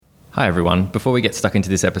Hi everyone. Before we get stuck into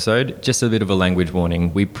this episode, just a bit of a language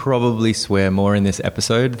warning. We probably swear more in this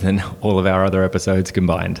episode than all of our other episodes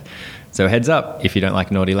combined. So heads up, if you don't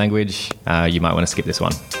like naughty language, you might want to skip this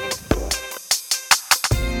one.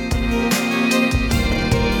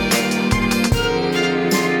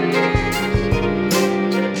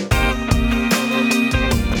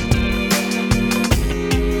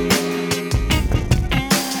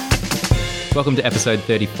 Welcome to episode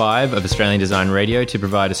 35 of Australian Design Radio, to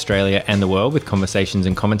provide Australia and the world with conversations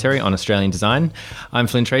and commentary on Australian design. I'm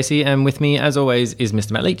Flynn Tracy, and with me, as always, is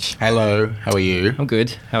Mr. Matt Leach. Hello, how are you? I'm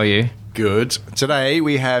good. How are you? Good. Today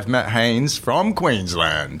we have Matt Haynes from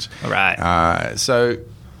Queensland. All right. I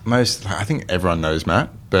think everyone knows Matt,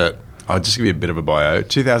 but I'll just give you a bit of a bio.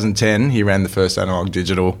 2010, he ran the first analog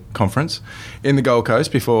digital conference in the Gold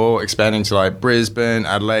Coast before expanding to like Brisbane,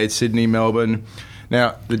 Adelaide, Sydney, Melbourne.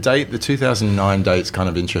 Now, the 2009 date's kind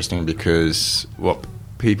of interesting because what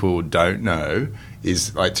people don't know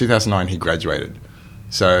is, like, 2009 he graduated.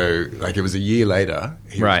 So, like, it was a year later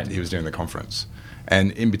he was doing the conference.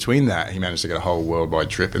 And in between that, he managed to get a whole worldwide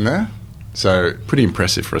trip in there. So, pretty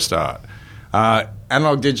impressive for a start.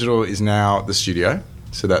 Analog Digital is now the studio.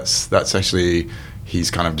 So, that's actually his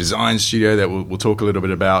kind of design studio that we'll talk a little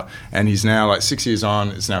bit about. And he's now, like, 6 years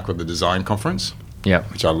on. It's now called the Design Conference. Yeah,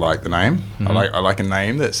 which I like the name. Mm-hmm. I like a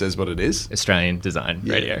name that says what it is. Australian Design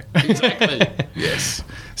Radio. Exactly. Yes.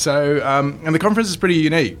 So, and the conference is pretty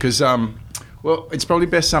unique because, it's probably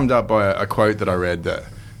best summed up by a quote that I read that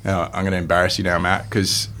I'm going to embarrass you now, Matt,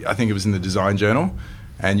 because I think it was in the Design Journal,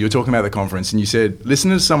 and you were talking about the conference, and you said,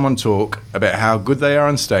 "Listen to someone talk about how good they are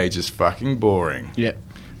on stage is fucking boring." Yeah.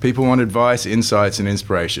 People want advice, insights, and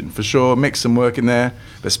inspiration. For sure, mix some work in there,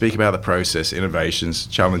 but speak about the process, innovations,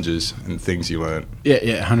 challenges, and things you learn.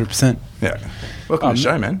 Yeah, 100%. Yeah. Welcome to the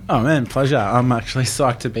show, man. Oh, man, pleasure. I'm actually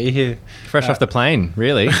psyched to be here. Fresh off the plane,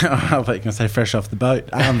 really. I thought you were going to say fresh off the boat.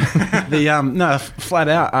 Flat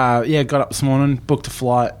out. Got up this morning, booked a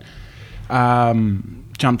flight,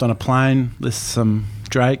 jumped on a plane, listened to some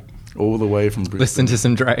Drake. All the way from Brisbane. Listen to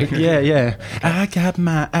some Drake. Yeah. I got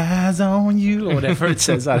my eyes on you, or whatever it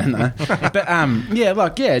says. I don't know.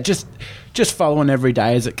 But, just following every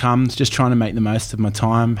day as it comes, just trying to make the most of my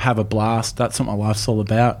time, have a blast. That's what my life's all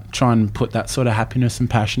about. Try and put that sort of happiness and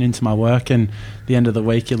passion into my work, and at the end of the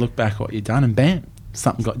week, you look back at what you've done, and bam,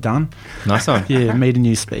 something got done. Nice one. Yeah, meet a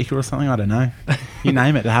new speaker or something. I don't know. You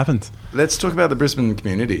name it, it happens. Let's talk about the Brisbane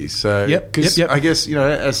community. So, yep. I guess,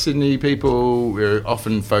 as Sydney people, we're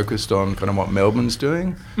often focused on kind of what Melbourne's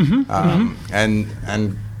doing. Mm-hmm.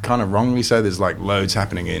 And kind of wrongly so, there's like loads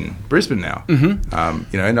happening in Brisbane now.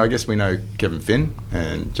 Mm-hmm. And I guess we know Kevin Finn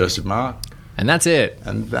and Joseph Mark. And that's it.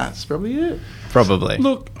 And that's probably it. Probably.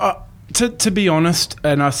 Look, to be honest,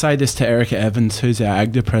 and I say this to Erica Evans, who's our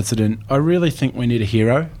AGDA president, I really think we need a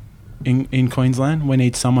hero in Queensland. We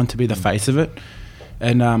need someone to be the face of it.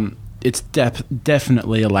 And it's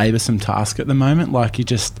definitely a laboursome task at the moment. Like, you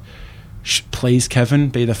just, please, Kevin,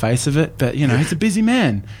 be the face of it. But, he's a busy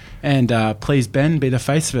man. And please, Ben, be the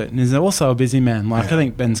face of it. And he's also a busy man. Like, I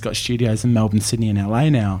think Ben's got studios in Melbourne, Sydney and LA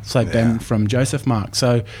now. So Ben from Joseph Mark.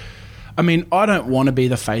 So, I mean, I don't want to be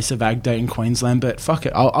the face of AGDA in Queensland, but fuck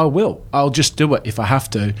it, I will. I'll just do it if I have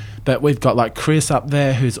to. But we've got, like, Chris up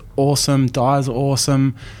there, who's awesome. Dyer's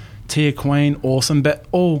awesome. Tia Queen, awesome. But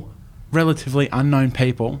all relatively unknown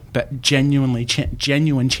people, but genuine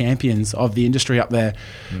champions of the industry up there.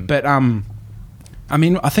 But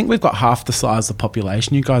I think we've got half the size of the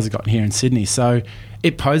population you guys have got here in Sydney, so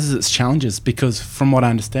it poses its challenges because, from what I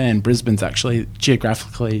understand, Brisbane's actually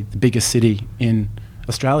geographically the biggest city in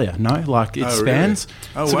Australia. No, like it spans.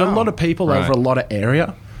 Really? So we've got a lot of people over a lot of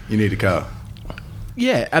area. You need a car.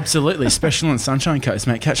 Yeah, absolutely. Especially on the Sunshine Coast,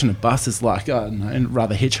 mate. Catching a bus is like,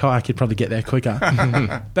 rather hitchhike. You'd probably get there quicker.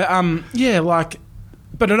 But,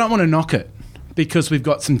 but I don't want to knock it because we've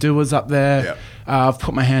got some doers up there. Yep. I've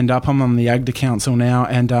put my hand up. I'm on the AGDA Council now,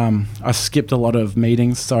 and I skipped a lot of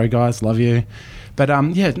meetings. Sorry, guys. Love you. But,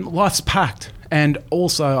 life's packed. And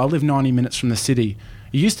also, I live 90 minutes from the city.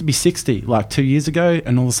 It used to be 60 like 2 years ago,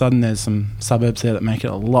 and all of a sudden there's some suburbs there that make it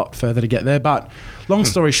a lot further to get there. But long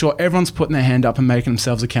story short, everyone's putting their hand up and making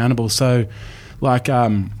themselves accountable. So, like,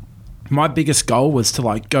 my biggest goal was to,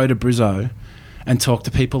 like, go to Brizzo and talk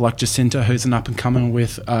to people like Jacinta, who's an up-and-coming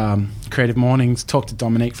with Creative Mornings, talk to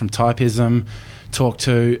Dominique from Typeism, talk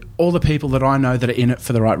to all the people that I know that are in it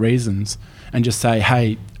for the right reasons, and just say,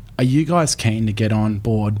 hey, are you guys keen to get on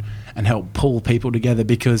board and help pull people together?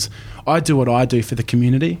 Because I do what I do for the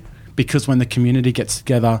community, because when the community gets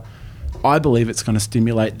together, I believe it's going to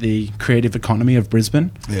stimulate the creative economy of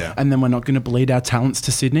Brisbane. Yeah. And then we're not going to bleed our talents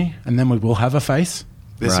to Sydney, and then we will have a face.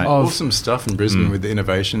 There's some Right. awesome stuff in Brisbane with the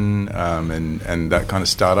innovation and that kind of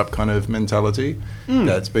startup kind of mentality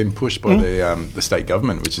that's been pushed by the state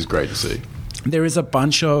government, which is great to see. There is a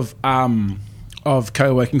bunch of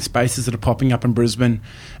co-working spaces that are popping up in Brisbane,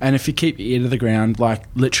 and if you keep your ear to the ground, like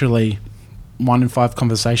literally 1 in 5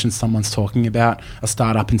 conversations someone's talking about a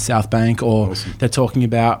startup in South Bank, or they're talking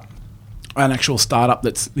about an actual startup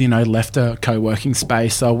that's left a co-working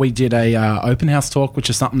space. So we did a open house talk,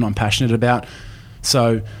 which is something I'm passionate about.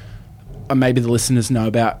 So maybe the listeners know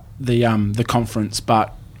about the conference,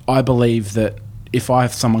 but I believe that if I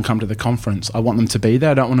have someone come to the conference, I want them to be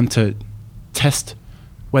there. I don't want them to test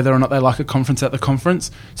whether or not they like a conference at the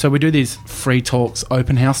conference. So we do these free talks,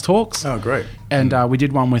 open house talks. Oh, great. And we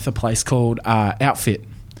did one with a place called Outfit.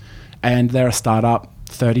 And they're a startup,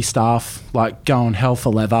 30 staff, like going hell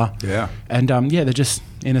for leather. Yeah. And they're just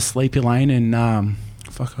in a sleepy lane in, I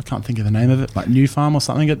can't think of the name of it, like New Farm or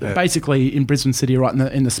something. Yeah. Basically in Brisbane City, right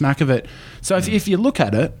in the smack of it. So if you look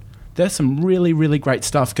at it, there's some really, really great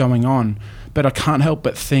stuff going on. But I can't help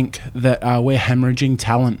but think that we're hemorrhaging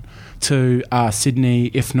talent to Sydney,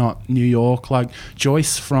 if not New York. Like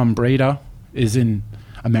Joyce from Breeder is in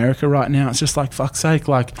America right now. It's just like, fuck's sake,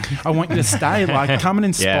 like I want you to stay, like come and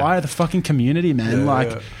inspire the fucking community, man.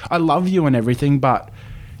 I love you and everything, but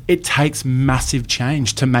it takes massive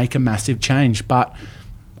change to make a massive change. But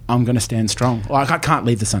I'm going to stand strong. Like I can't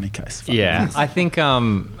leave the sunny coast. Yeah, I think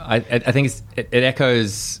I think it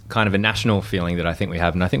echoes kind of a national feeling that I think we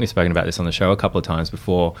have, and I think we've spoken about this on the show a couple of times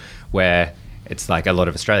before, where it's like a lot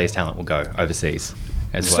of Australia's talent will go overseas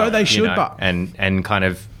as well. So they should, but and kind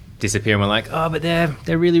of disappear, and we're like, oh, but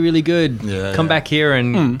they're really, really good. Come back here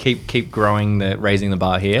and keep growing raising the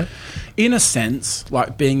bar here. In a sense,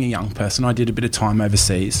 like being a young person, I did a bit of time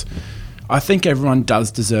overseas. I think everyone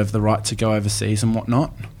does deserve the right to go overseas and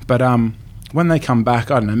whatnot. But when they come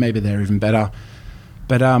back, I don't know, maybe they're even better.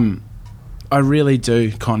 But I really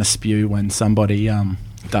do kind of spew when somebody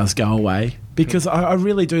does go away, because I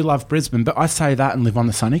really do love Brisbane, but I say that and live on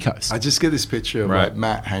the sunny coast. I just get this picture of like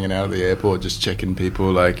Matt hanging out at the airport, just checking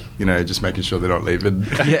people, like, just making sure they're not leaving.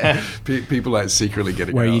 Yeah. People like secretly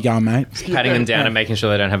getting Where out. are you going, mate? Patting them down and making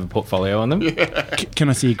sure they don't have a portfolio on them. Can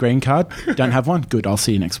I see your green card? Don't have one? Good, I'll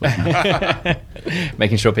see you next week.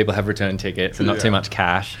 Making sure people have return tickets and not too much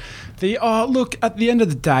cash. Look, at the end of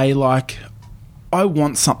the day, like, I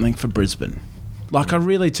want something for Brisbane. Like, I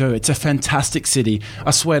really do. It's a fantastic city.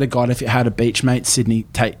 I swear to God, if it had a beach, mate, Sydney,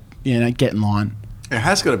 get in line. It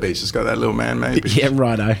has got a beach. It's got that little man-made beach. Yeah,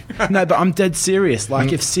 righto. No, but I'm dead serious.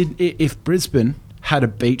 Like, if Brisbane had a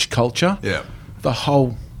beach culture, the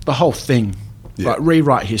whole thing, like,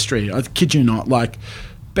 rewrite history. I kid you not. Like,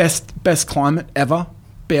 best climate ever.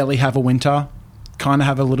 Barely have a winter. Kind of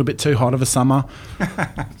have a little bit too hot of a summer.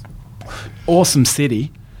 Awesome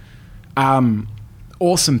city. Awesome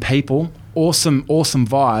people. Awesome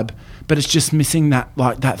vibe, but it's just missing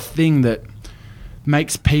that thing that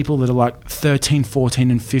makes people that are like 13, 14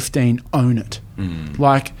 and 15 own it.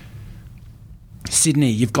 Like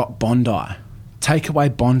Sydney, you've got Bondi. Take away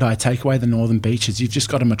Bondi, take away the northern beaches, you've just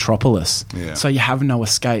got a metropolis. So you have no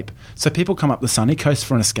escape. So people come up the sunny coast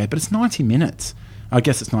for an escape, but it's 90 minutes. I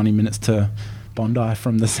guess it's 90 minutes to Bondi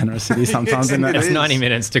from the centre of Sydney sometimes. It's 90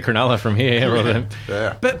 minutes to Cronulla from here.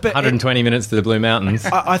 But 120 minutes to the Blue Mountains.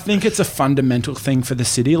 I think it's a fundamental thing for the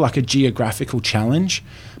city, like a geographical challenge.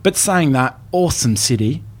 But saying that, awesome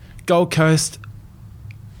city. Gold Coast,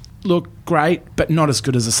 look, great, but not as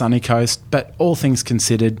good as the sunny coast. But all things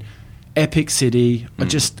considered, epic city.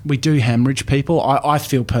 We do hemorrhage people. I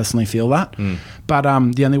personally feel that. But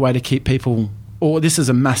the only way to keep people, or this is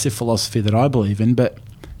a massive philosophy that I believe in, but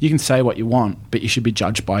you can say what you want, but you should be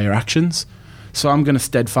judged by your actions. So I'm going to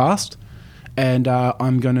steadfast, and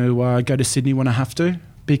I'm going to go to Sydney when I have to,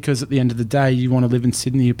 because at the end of the day, you want to live in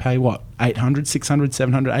Sydney, you pay what, 800, 600,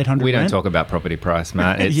 700, 800 We don't rent? talk about property price,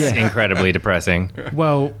 Matt. It's incredibly depressing.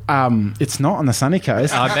 Well, it's not on the sunny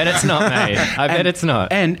coast. I bet it's not, mate. I bet it's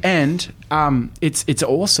not. And it's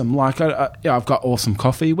awesome. Like, I've got awesome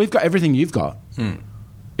coffee. We've got everything you've got,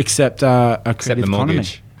 except a creative the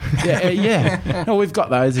mortgage. economy. Yeah. No, we've got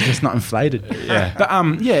those. They're just not inflated. Yeah. But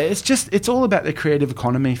it's all about the creative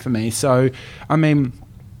economy for me. So, I mean,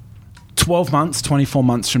 12 months, 24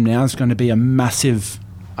 months from now is going to be a massive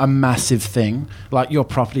thing. Like, your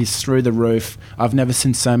property's through the roof. I've never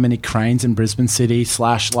seen so many cranes in Brisbane City /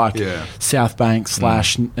 South Bank /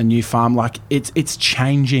 a New Farm. Like, it's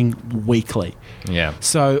changing weekly. Yeah.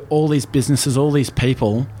 So all these businesses, all these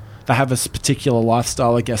people, they have a particular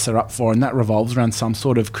lifestyle, I guess, they're up for, and that revolves around some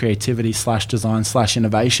sort of creativity / design /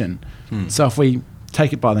 innovation. So if we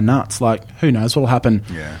take it by the nuts. Like, who knows what'll happen?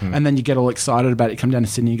 Yeah. And then you get all excited about it. You come down to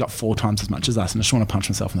Sydney, you got 4 times as much as us, and I just want to punch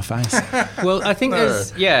myself in the face. Well, I think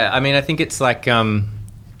I think it's like I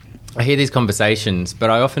hear these conversations, but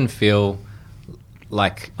I often feel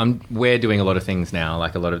like we're doing a lot of things now.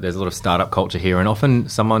 Like there's a lot of startup culture here, and often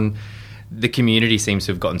the community seems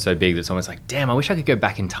to have gotten so big that someone's like, damn, I wish I could go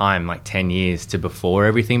back in time like 10 years to before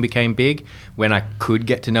everything became big, when I could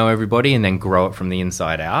get to know everybody and then grow it from the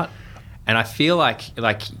inside out. And I feel like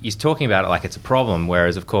he's talking about it like it's a problem,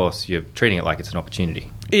 whereas, of course, you're treating it like it's an opportunity.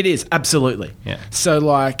 It is, absolutely. Yeah. So,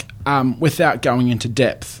 like, without going into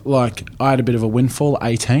depth, like, I had a bit of a windfall at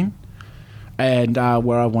 18, and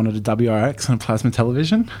where I wanted a WRX and a plasma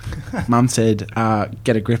television. Mum said,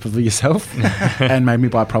 get a grip of yourself, and made me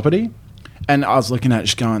buy property. And I was looking at it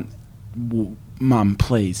just going, Mum,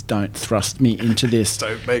 please don't thrust me into this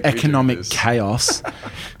economic chaos.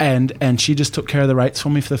 And she just took care of the rates for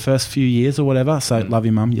me for the first few years or whatever. So love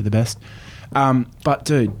you, Mum, you're the best. But,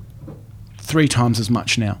 dude, 3 times as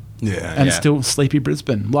much now. Yeah. And still sleepy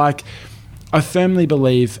Brisbane. Like, I firmly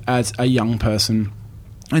believe as a young person,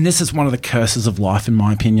 and this is one of the curses of life, in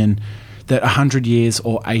my opinion, that 100 years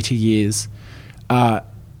or 80 years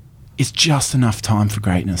is just enough time for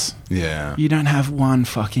greatness. Yeah. You don't have 1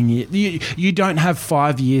 fucking year. You don't have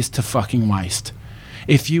 5 years to fucking waste.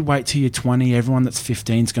 If you wait till you're 20, everyone that's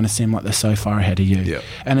 15 is going to seem like they're so far ahead of you. Yep.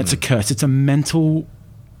 And it's a curse. It's a mental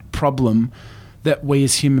problem that we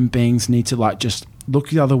as human beings need to, like, just look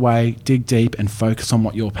the other way, dig deep, and focus on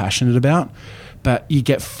what you're passionate about. But you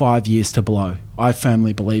get 5 years to blow. I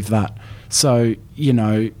firmly believe that. So, you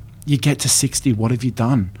know, you get to 60, what have you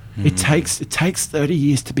done? It takes 30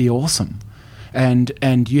 years to be awesome.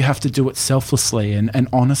 And you have to do it selflessly and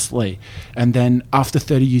honestly. And then after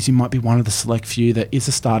 30 years, you might be one of the select few that is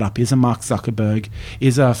a startup, is a Mark Zuckerberg,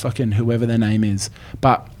 is a fucking whoever their name is.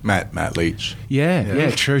 But Matt Leach.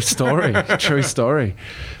 Yeah, true story. True story.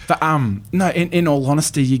 But no, in all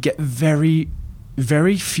honesty, you get very,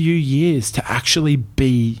 very few years to actually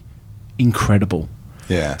be incredible.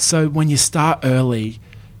 Yeah. So when you start early,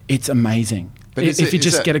 it's amazing. But if you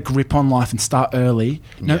just get a grip on life and start early,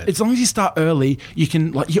 as long as you start early, you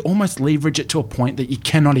can you almost leverage it to a point that you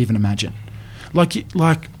cannot even imagine. Like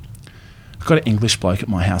I've got an English bloke at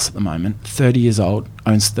my house at the moment, 30 years old,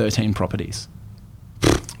 owns 13 properties.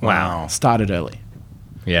 Wow. Started early.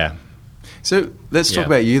 Yeah. So let's talk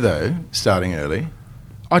about you, though, starting early.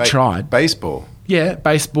 I tried. Baseball. Yeah,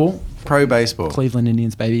 baseball. Pro baseball. Cleveland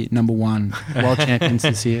Indians, baby, #1. World champions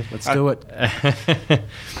this year. Let's do it.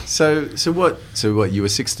 So what? You were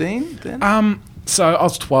 16 then? So I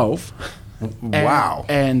was 12. Wow.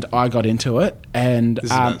 And I got into it. And This is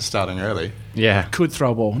not starting early. Yeah. could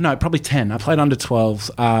throw a ball. No, probably 10. I played under 12s.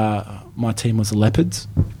 My team was the Leopards.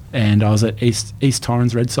 And I was at East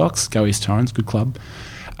Torrens Red Sox. Go East Torrens, good club.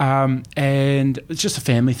 And it's just a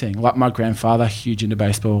family thing. Like my grandfather, huge into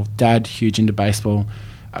baseball. Dad, huge into baseball.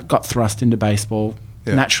 Got thrust into baseball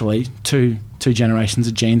naturally. Two generations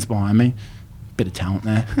of genes behind me. Bit of talent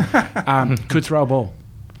there. Could throw a ball.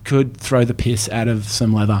 Could throw the piss out of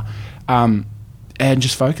some leather. And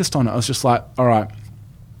just focused on it. I was just like, all right.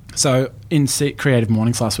 So in Creative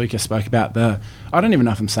Mornings last week, I spoke about I don't even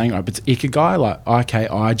know if I'm saying it right, but it's Ikigai, like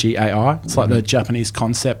Ikigai. It's like the Japanese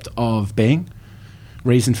concept of being,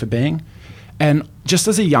 reason for being. And just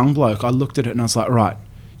as a young bloke, I looked at it and I was like, right,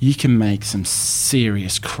 you can make some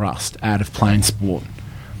serious crust out of playing sport.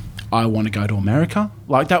 I want to go to America.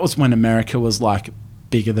 Like that was when America was like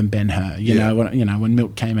bigger than Ben-Hur. You know, when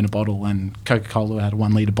milk came in a bottle and Coca-Cola had a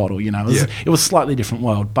 1 litre bottle. You know, it was a slightly different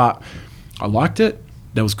world, but I liked it.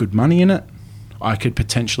 There was good money in it. I could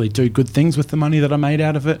potentially do good things with the money that I made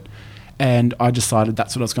out of it, and I decided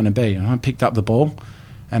that's what I was going to be. And I picked up the ball,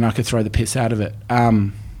 and I could throw the piss out of it.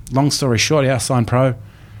 Long story short, I signed pro.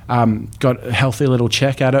 Got a healthy little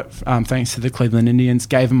check at it, thanks to the Cleveland Indians.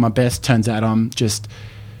 Gave them my best. Turns out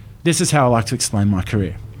this is how I like to explain my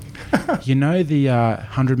career. You know the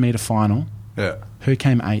 100-metre final? Yeah. Who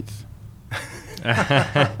came 8th?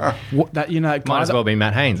 Might as well be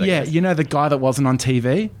Matt Haynes, I guess. You know the guy that wasn't on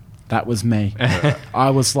TV? That was me. I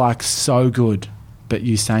was like so good, but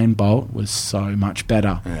Usain Bolt was so much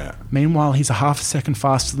better. Yeah. Meanwhile, he's a half a second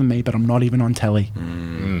faster than me, but I'm not even on telly.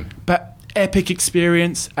 But epic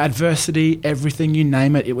experience, adversity, everything, you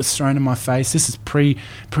name it, it was thrown in my face. This is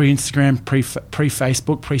pre-Instagram,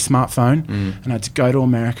 pre-Facebook, pre-smartphone. And I had to go to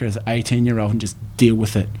America as an 18-year-old and just deal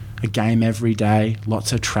with it. A game every day,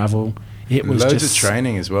 lots of travel. It was loads just of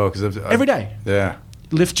training as well. Every day. Yeah.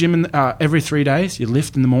 Lift gym every 3 days. You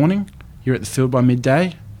lift in the morning. You're at the field by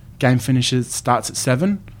midday. Game starts at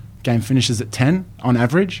 7. Game finishes at 10 on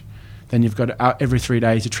average. Then you've got every 3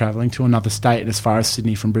 days you're travelling to another state as far as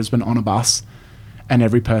Sydney from Brisbane on a bus, and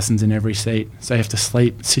every person's in every seat. So you have to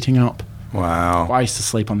sleep sitting up. Wow. I used to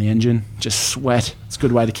sleep on the engine, just sweat. It's a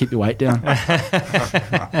good way to keep your weight down.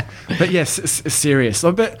 But yes, serious.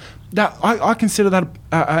 But that, I consider that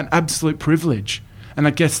an absolute privilege. And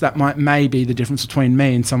I guess that may be the difference between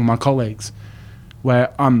me and some of my colleagues,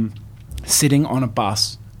 where I'm sitting on a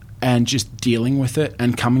bus and just dealing with it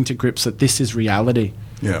and coming to grips that this is reality.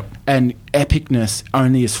 Yeah. And epicness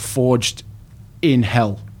only is forged in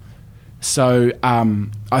hell. So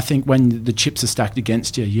I think when the chips are stacked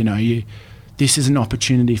against you, you know, this is an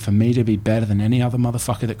opportunity for me to be better than any other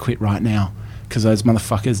motherfucker that quit right now, because those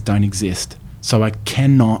motherfuckers don't exist. So I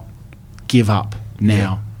cannot give up now.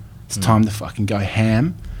 Yeah. It's time to fucking go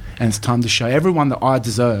ham, and it's time to show everyone that I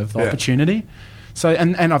deserve the opportunity. So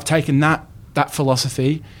and I've taken that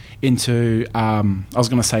philosophy into I was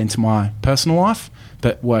going to say into my personal life,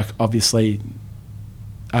 but work obviously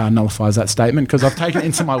nullifies that statement, because I've taken it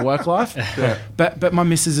into my work life. Yeah. But my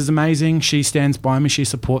missus is amazing. She stands by me. She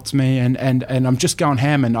supports me, and I'm just going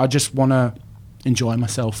ham, and I just want to enjoy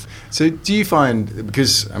myself. So do you find,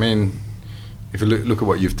 because I mean, if you look at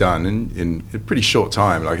what you've done in a pretty short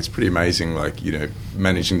time, like it's pretty amazing, like, you know,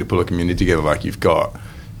 managing to pull a community together like you've got.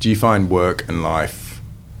 Do you find work and life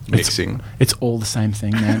mixing? It's all the same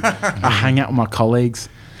thing, man. I hang out with my colleagues.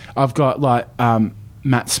 I've got like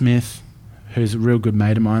Matt Smith, who's a real good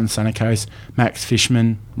mate of mine on Sunny Coast, Max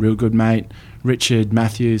Fishman, real good mate, Richard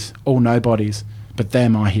Matthews, all nobodies, but they're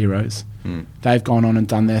my heroes. They've gone on and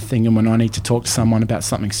done their thing, and when I need to talk to someone about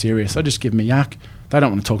something serious, I just give them a yak. They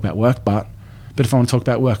don't want to talk about work, but if I want to talk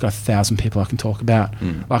about work, I've got 1,000 people I can talk about.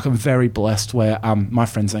 Like, I'm very blessed where my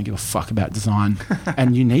friends don't give a fuck about design,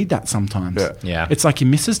 and you need that sometimes. Yeah. It's like your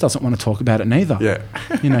missus doesn't want to talk about it neither. Yeah.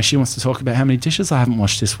 You know, she wants to talk about how many dishes I haven't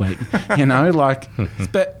washed this week. You know, like,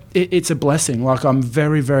 but it's a blessing. Like, I'm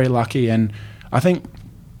very, very lucky, and I think,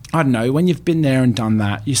 I don't know, when you've been there and done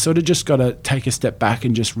that, you sort of just got to take a step back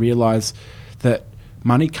and just realise that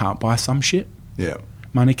money can't buy some shit. Yeah.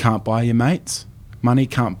 Money can't buy your mates. Money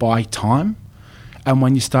can't buy time. And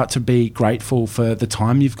when you start to be grateful for the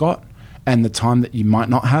time you've got, and the time that you might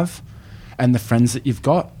not have, and the friends that you've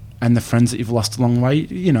got, and the friends that you've lost along the way,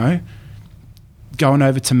 you know, going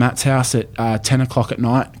over to Matt's house at 10 o'clock at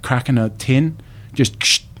night, cracking a tin,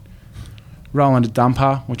 just rolling a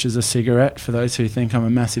dumper, which is a cigarette for those who think I'm a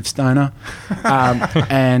massive stoner,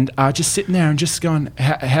 and just sitting there and just going,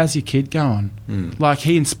 how's your kid going? Like,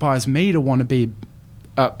 he inspires me to want to be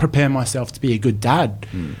prepare myself to be a good dad.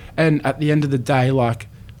 And at the end of the day, like,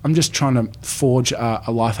 I'm just trying to forge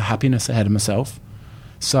a life of happiness ahead of myself,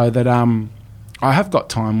 so that I have got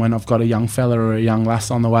time when I've got a young fella or a young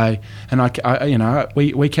lass on the way, and I you know,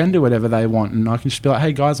 we can do whatever they want, and I can just be like,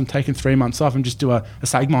 hey guys, I'm taking 3 months off, and just do a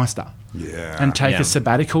Sagmeister and take a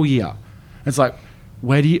sabbatical year. It's like,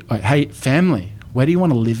 hey family, where do you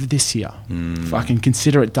want to live this year? Fucking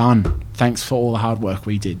consider it done. Thanks for all the hard work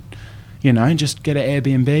we did. You know, just get an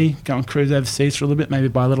Airbnb, go and cruise overseas for a little bit, maybe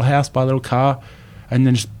buy a little house, buy a little car, and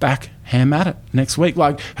then just back ham at it next week.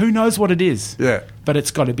 Like, who knows what it is? Yeah. But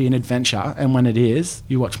it's got to be an adventure. And when it is,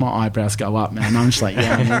 you watch my eyebrows go up, man. I'm just like,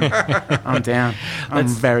 yeah, I'm in. I'm down. I'm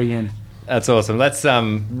very in. That's awesome.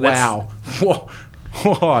 Wow.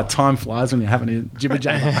 Whoa, time flies when you're having a jibber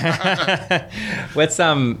jabber.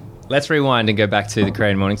 Let's rewind and go back to the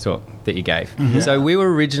Creative Mornings talk that you gave. So we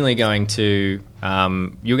were originally going to, you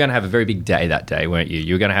were going to have a very big day that day, weren't you?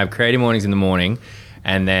 You were going to have Creative Mornings in the morning,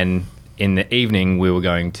 and then in the evening we were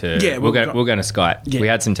going to, we're going to Skype. Yeah. We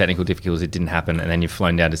had some technical difficulties, it didn't happen, and then you've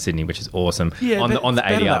flown down to Sydney, which is awesome. Yeah, on the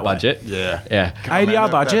ADR budget. Yeah. ADR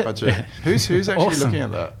budget. Who's actually looking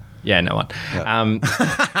at that? Yeah, no one. Yeah.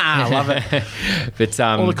 I love it. But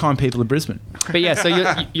all the kind people of Brisbane. But yeah, so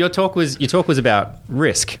your talk was about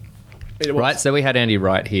risk. Right, so we had Andy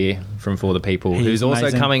Wright here from For the People, who's also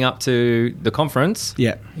amazing. Coming up to the conference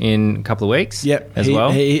in a couple of weeks as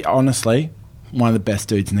well. He honestly, one of the best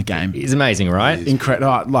dudes in the game. He's amazing, right?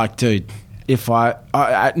 Incredible. Like, dude, if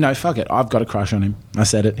no, fuck it. I've got a crush on him. I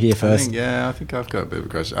said it here first. I think I've got a bit of a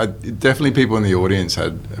crush. Definitely people in the audience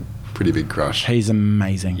had a pretty big crush. He's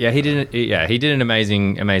amazing. Yeah, he did an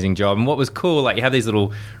amazing job. And what was cool, like, you have these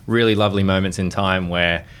little really lovely moments in time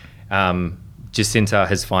where Jacinta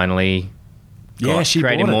has finally got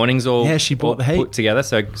Creative Mornings all put together.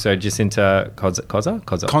 So Jacinta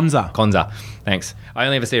Konza. Thanks. I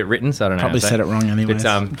only ever see it written, so I don't know. Probably said it wrong anyway.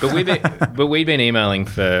 But we've been emailing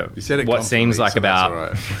for what seems like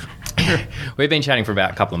about. We've been chatting for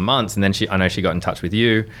about a couple of months, and then I know she got in touch with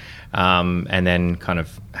you, and then kind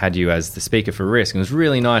of had you as the speaker for Risk. And it was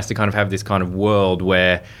really nice to kind of have this kind of world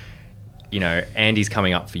where Andy's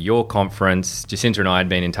coming up for your conference. Jacinta and I had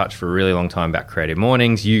been in touch for a really long time about Creative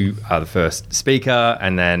Mornings. You are the first speaker,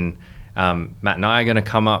 and then Matt and I are going to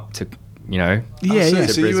come up to, Yeah.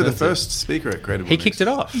 So you were the first speaker at Creative He Mornings. kicked it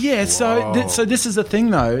off. Yeah, so this is the thing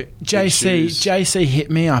though. shoes. JC hit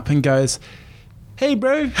me up and goes, "Hey,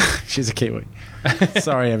 bro." She's a Kiwi.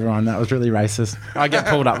 Sorry, everyone. That was really racist. I get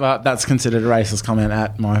pulled up. That's considered a racist comment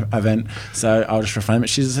at my event, so I'll just reframe it.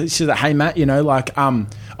 She's like, "Hey, Matt, I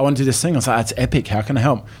want to do this thing." I was like, "That's epic. How can I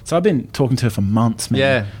help?" So I've been talking to her for months, man.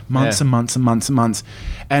 Yeah. Months and months and months and months.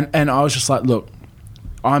 And I was just like, "Look,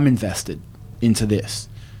 I'm invested into this.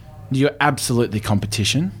 You're absolutely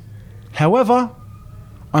competition. However,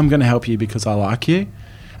 I'm going to help you because I like you."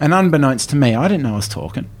 And unbeknownst to me, I didn't know I was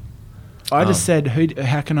talking. I just said,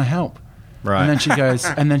 "How can I help?" Right. And then she goes,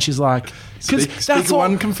 and then she's like, Speaker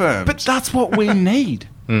one confirmed. But that's what we need.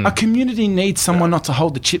 A community needs someone not to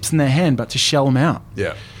hold the chips in their hand, but to shell them out.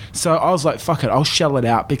 Yeah. So I was like, fuck it, I'll shell it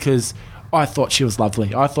out because I thought she was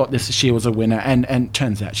lovely. I thought she was a winner, and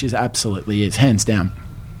turns out she absolutely is, hands down.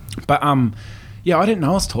 But yeah, I didn't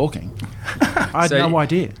know I was talking. I had no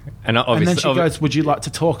idea. And then she goes, "Would you like to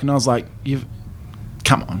talk?" And I was like,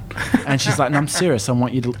 come on. And she's like, "No, I'm serious. I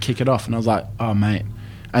want you to kick it off." And I was like, "Oh, mate."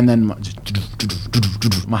 And then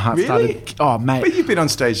my heart started. Oh, mate. But you've been on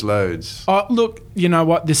stage loads. Oh, look, you know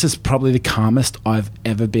what? This is probably the calmest I've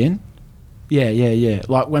ever been. Yeah.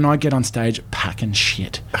 Like when I get on stage, packing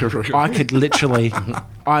shit. I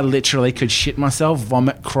literally could shit myself,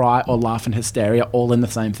 vomit, cry, or laugh in hysteria all in the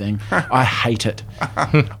same thing. I hate it.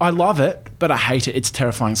 I love it, but I hate it. It's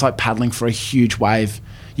terrifying. It's like paddling for a huge wave.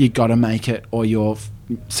 You got to make it, or you're...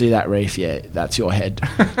 See that reef? Yeah, that's your head.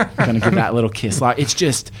 I'm going to give that a little kiss. Like, it's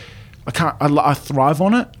just... I thrive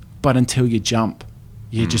on it, but until you jump,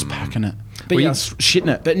 you're just packing it. But I was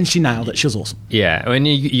shitting it. But she nailed it. She was awesome. Yeah, I mean,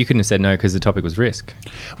 you couldn't have said no because the topic was risk.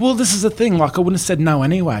 Well, this is the thing. Like, I wouldn't have said no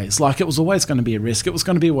anyways. Like, it was always going to be a risk. It was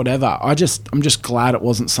going to be whatever. I'm just glad it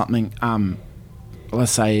wasn't something,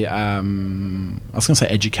 let's say, I was going to say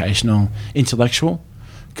educational, intellectual.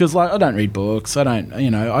 Because, like, I don't read books. I don't,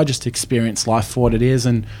 I just experience life for what it is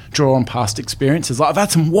and draw on past experiences. Like, I've had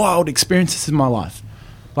some wild experiences in my life.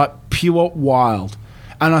 Like, pure wild.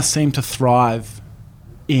 And I seem to thrive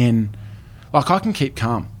in... Like, I can keep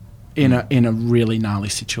calm in a really gnarly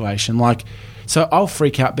situation. Like, so I'll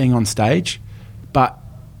freak out being on stage, but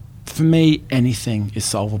for me, anything is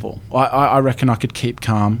solvable. I reckon I could keep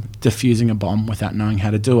calm diffusing a bomb without knowing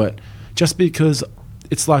how to do it. Just because...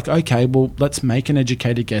 It's like, okay, well, let's make an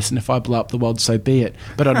educated guess, and if I blow up the world, so be it.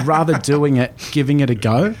 But I'd rather giving it a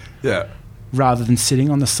go, rather than sitting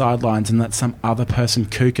on the sidelines and let some other person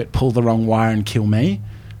kook it, pull the wrong wire, and kill me.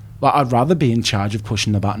 Like, I'd rather be in charge of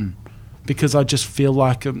pushing the button, because I just feel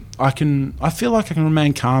like I feel like I can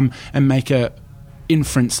remain calm and make a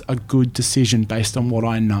good decision based on what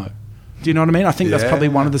I know. Do you know what I mean? I think that's probably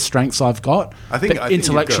one of the strengths I've got. I think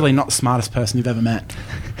intellectually not the smartest person you've ever met.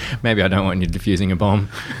 Maybe I don't want you diffusing a bomb.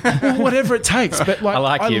 Well, whatever it takes. But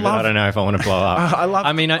like, I but I don't know if I want to blow up.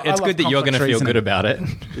 It's good that you're going to feel good about it.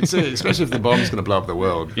 Especially if the bomb's going to blow up the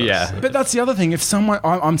world. Yeah. But that's the other thing. If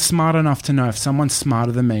I'm smart enough to know if someone's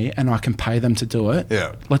smarter than me and I can pay them to do it,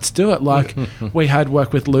 let's do it. Like, we had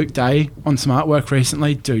work with Luke Day on Smart Work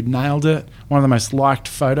recently. Dude nailed it. One of the most liked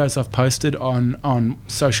photos I've posted on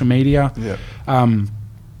social media.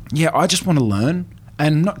 I just want to learn,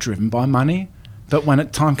 and I'm not driven by money, but when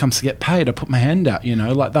time comes to get paid, I put my hand out,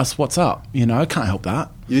 like that's what's up, I can't help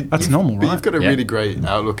that. That's normal, right? But you've got a really great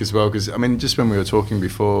outlook as well, because I mean, just when we were talking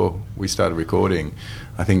before we started recording,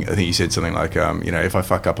 I think you said something like, if I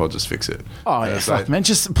fuck up, I'll just fix it. Oh yeah, fuck, man,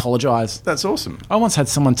 just apologise. That's awesome. I once had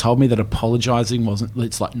someone told me that apologising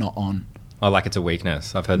it's like not on. Oh, like it's a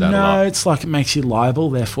weakness. I've heard that a lot. No, it's like it makes you liable,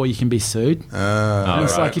 therefore you can be sued.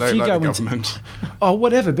 It's like if you go into... Oh,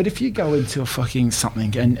 whatever, but if you go into a fucking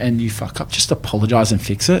something and you fuck up, just apologise and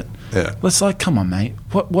fix it. Yeah. Let's like, come on, mate.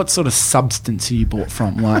 What sort of substance are you bought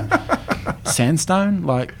from? Like, sandstone?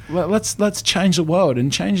 Like, let's change the world,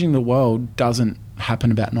 and changing the world doesn't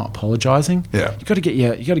happen about not apologising. Yeah. You got to get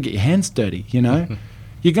your hands dirty,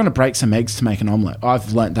 You're going to break some eggs to make an omelette.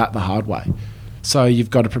 I've learnt that the hard way. So you've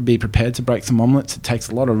got to be prepared to break some omelettes. It takes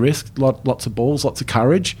a lot of risk, lots of balls, lots of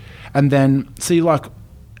courage. And then, see, let's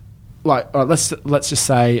just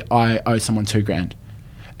say I owe someone $2,000,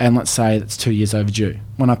 and let's say it's 2 years overdue.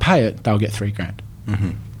 When I pay it, they'll get $3,000.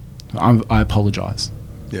 Mm-hmm. I apologise,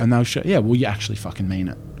 and they'll show, well, you actually fucking mean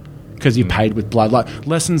it, because you paid with blood. Like,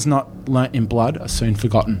 lessons not learnt in blood are soon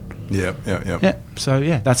forgotten. Yeah. So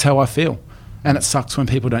that's how I feel. And it sucks when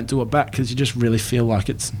people don't do it back, because you just really feel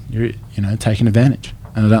like you're taking advantage,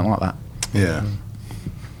 and I don't like that. Yeah.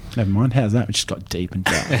 Never mind. How's that? We just got deep and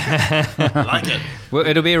dark. Like it. Well,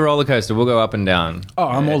 it'll be a roller coaster. We'll go up and down. Oh,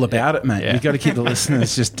 I'm all about it, mate. Yeah. You've got to keep the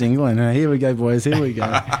listeners just dingling. Here we go, boys. Here we go.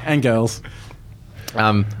 And girls.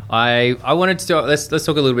 I wanted to let's talk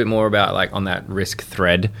a little bit more about like on that risk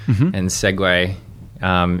thread and segue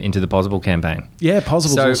into the Possible campaign. Yeah,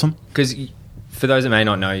 Possible's awesome. Because for those that may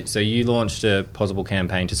not know, so you launched a Possible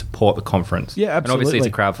campaign to support the conference. Yeah, And obviously it's a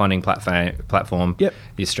absolutely. crowdfunding platform. Yep.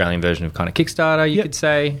 The Australian version of kind of Kickstarter, you Yep. could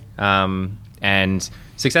say, and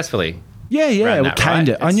successfully. Yeah, ran we that, canned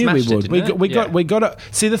right? it. I It knew we smashed it, would. didn't We it? got to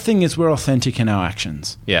see. The thing is, we're authentic in our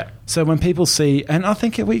actions. Yeah. So when people see, and I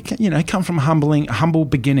think we come from humble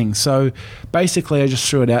beginnings. So basically, I just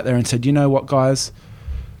threw it out there and said, you know what, guys,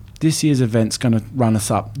 this year's event's going to run us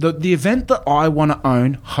up. The event that I want to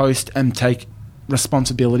own, host, and take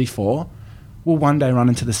responsibility for will one day run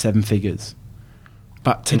into the 7 figures.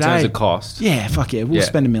 But today, In terms of cost. yeah, fuck yeah, we'll Yeah.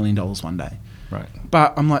 spend $1 million one day. Right.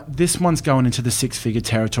 But I'm like, this one's going into the 6-figure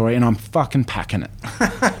territory, and I'm fucking packing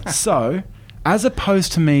it. So, as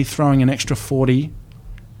opposed to me throwing an extra 40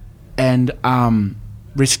 and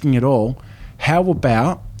risking it all, how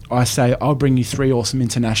about I say I'll bring you 3 awesome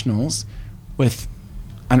internationals with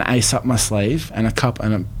an ace up my sleeve and a cup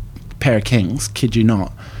and a pair of kings, kid you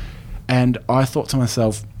not. And I thought to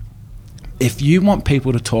myself, if you want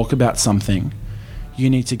people to talk about something, you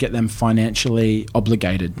need to get them financially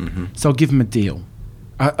obligated. So I'll give them a deal,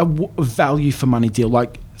 a value for money deal,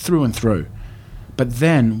 like through and through. But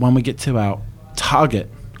then when we get to our target,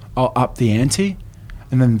 I'll up the ante,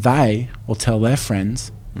 and then they will tell their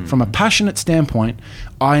friends. From a passionate standpoint,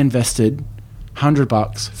 I invested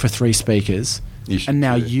 $100 for 3 speakers, You should and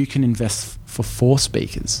now do it. you can invest for 4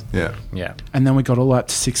 speakers. Yeah. Yeah. And then we got all the way up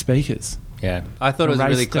to 6 speakers. Yeah. I thought it was a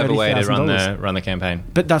Raise really clever way to $30,000. run the campaign.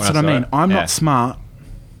 But that's when what I saw mean. it. I'm Yeah. not smart,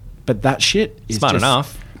 but that shit is Smart just,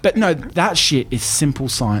 enough. But no, that shit is simple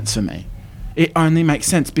science for me. It only makes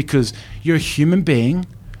sense because you're a human being.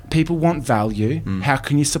 People want value. How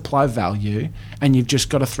can you supply value? And you've just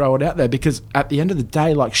got to throw it out there because at the end of the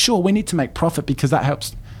day, like, sure, we need to make profit because that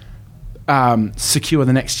helps secure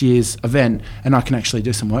the next year's event and I can actually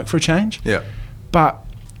do some work for a change. Yeah. But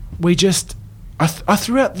we just, I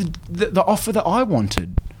threw out the offer that I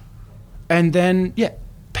wanted. And then, yeah,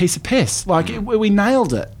 piece of piss. Like, we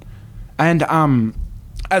nailed it. And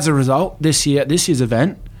as a result, this year's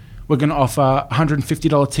event, we're going to offer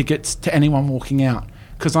 $150 tickets to anyone walking out.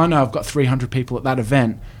 Because I know I've got 300 people at that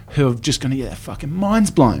event who are just going to get their fucking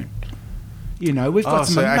minds blown. You know, we've got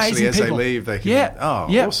some so amazing actually, as people. they leave, they can. Yeah. Oh,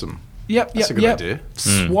 Yep. awesome. Yep, That's a good idea.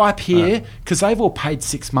 Swipe here because they've all paid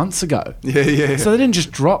 6 months ago. Yeah. So they didn't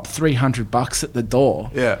just drop $300 at the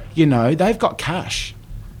door. Yeah. You know, they've got cash.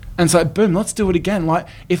 And so, boom, let's do it again. Like,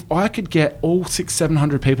 if I could get all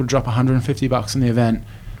 600-700 people to drop $150 in the event,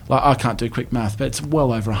 like, I can't do quick math, but it's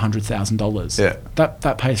well over $100,000. Yeah.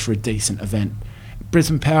 That pays for a decent event.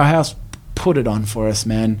 Brisbane Powerhouse, put it on for us,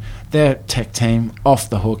 man. Their tech team, off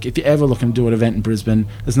the hook. If you're ever looking to do an event in Brisbane,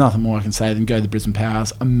 there's nothing more I can say than go to the Brisbane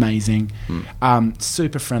Powerhouse. Amazing.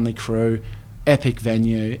 Super friendly crew, epic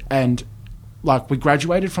venue. And, like, we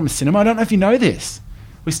graduated from a cinema. I don't know if you know this.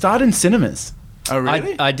 We started in cinemas. Oh,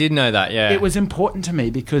 really? I did know that, yeah. It was important to me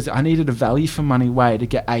because I needed a value for money way to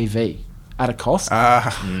get AV at a cost.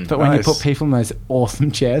 But when you nice. put people in those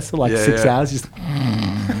awesome chairs for like Yeah, 6 yeah. hours, just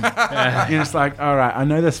you're just like, all right, I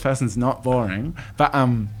know this person's not boring, but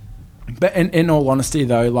in all honesty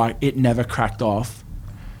though, like it never cracked off.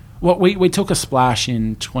 Well, we took a splash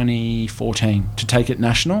in 2014 to take it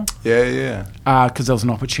national Yeah. because there was an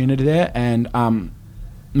opportunity there, and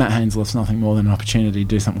Matt Hainslove's nothing more than an opportunity to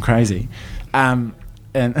do something crazy. And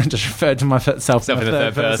just referred to myself in the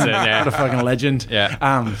third person. yeah. What a fucking legend.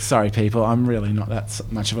 Yeah. Sorry, people. I'm really not that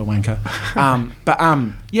much of a wanker.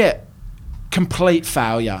 Yeah, complete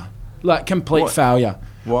failure. Like, complete What? failure.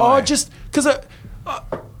 Why? Oh, just because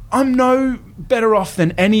I'm no better off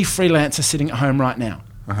than any freelancer sitting at home right now.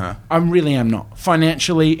 I really am not.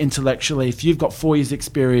 Financially, intellectually, if you've got 4 years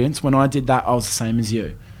experience, when I did that, I was the same as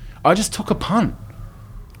you. I just took a punt.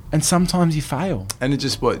 And sometimes you fail. And it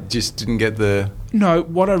just didn't get the. No,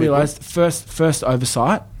 what I realised, first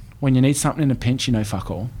oversight, when you need something in a pinch, you know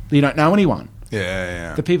fuck all. You don't know anyone.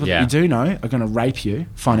 Yeah. The people Yeah. that you do know are going to rape you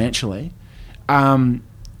financially.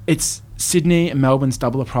 It's Sydney and Melbourne's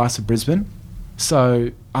double the price of Brisbane.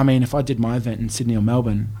 So, I mean, if I did my event in Sydney or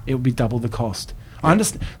Melbourne, it would be double the cost. I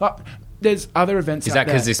understand. Like, there's other events Is out that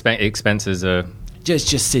because there. expenses are...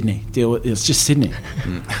 Just Sydney. Deal with it. It's just Sydney.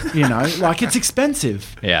 You know, like it's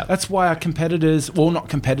expensive. Yeah. That's why our competitors, well, not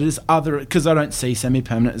competitors, because I don't see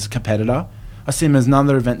Semi-Permanent as a competitor. I see them as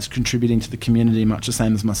another events contributing to the community, much the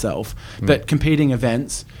same as myself. But competing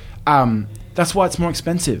events, That's why it's more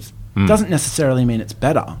expensive. Doesn't necessarily mean it's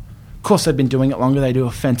better. Of course, they've been doing it longer. They do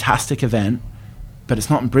a fantastic event, but it's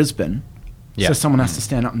not in Brisbane. Yeah. So someone has to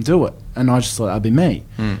stand up and do it. And I just thought that'd be me.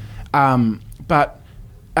 But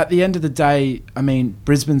at the end of the day, I mean,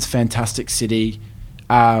 Brisbane's a fantastic city.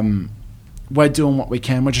 We're doing what we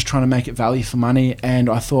can. We're just trying to make it value for money. And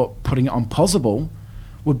I thought putting it on Pozible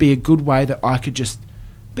would be a good way that I could just...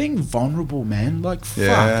 Being vulnerable, man. Like,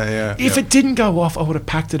 fuck. If it didn't go off, I would have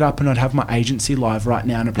packed it up and I'd have my agency live right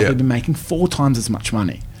now and I'd probably be making 4 times as much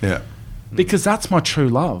money. Yeah. Because that's my true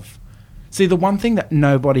love. See, the one thing that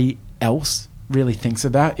nobody else really thinks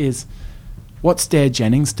about is what's Dare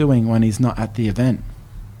Jennings doing when he's not at the event?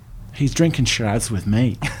 He's drinking Shiraz with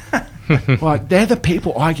me. Like, they're the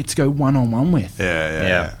people I get to go one-on-one with.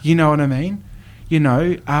 Yeah. You know what I mean? You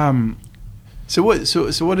know, So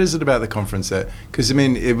what is it about the conference that... Because, I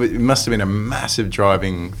mean, it must have been a massive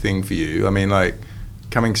driving thing for you. I mean, like,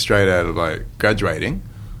 coming straight out of, like, graduating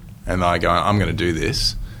and, like, going, I'm going to do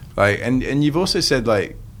this. Like, and you've also said,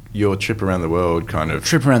 like, your trip around the world kind of...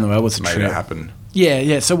 Trip around the world was a made trip. it happen.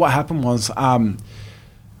 Yeah. So what happened was Lion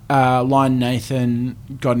Nathan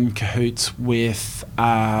got in cahoots with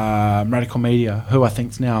Radical Media, who I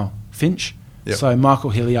think's now Finch. Yep. So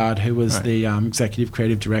Michael Hilliard, who was the executive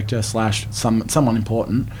creative director / someone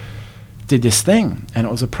important, did this thing, and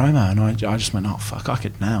it was a promo, and I just went, oh fuck, I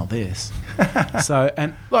could nail this. So,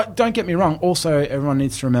 and like, don't get me wrong. Also, everyone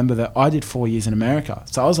needs to remember that I did 4 years in America,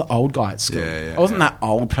 so I was the old guy at school. I wasn't that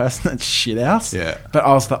old person at shit house. But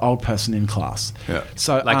I was the old person in class.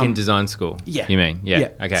 So, like in design school. Yeah. You mean? Yeah.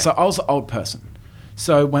 Okay. So I was the old person.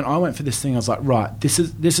 So when I went for this thing, I was like, right, this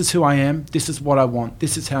is who I am. This is what I want.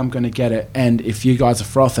 This is how I'm going to get it. And if you guys are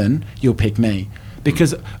frothing, you'll pick me.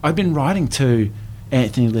 Because I've been writing to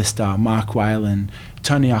Anthony Lister, Mark Whalen,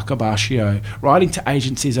 Tony Akabashio, writing to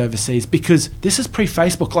agencies overseas because this is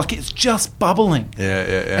pre-Facebook. Like, it's just bubbling.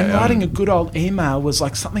 And writing a good old email was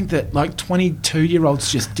like something that like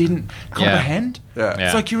 22-year-olds just didn't comprehend.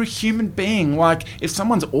 It's like you're a human being. Like, if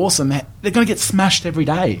someone's awesome, they're going to get smashed every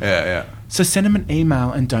day. So send them an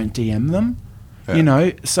email and don't DM them. You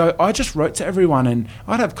know? So I just wrote to everyone and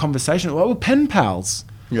I'd have conversations. Well, we're pen pals.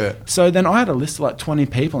 So then I had a list of like 20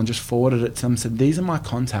 people and just forwarded it to them and said, these are my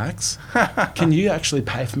contacts. Can you actually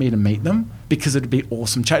pay for me to meet them? Because it'd be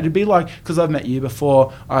awesome chat. It'd be like, because I've met you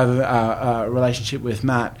before, I have a relationship with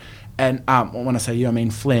Matt. And when I say you, I mean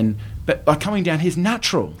Flynn. But like coming down here's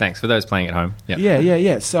natural. Thanks for those playing at home.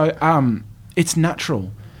 Yeah. So it's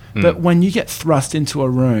natural. But when you get thrust into a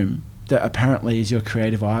room that apparently is your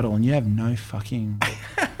creative idol and you have no fucking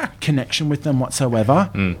connection with them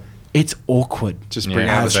whatsoever, it's awkward. Just bring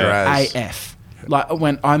out the Shiraz. AF. Like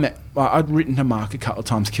when I met, I'd written to Mark a couple of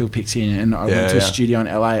times, Kill Pixie, and I went to a studio in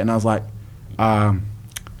LA, and I was like,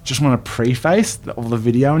 just want to preface all the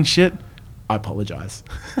video and shit. I apologize.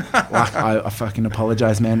 Like I fucking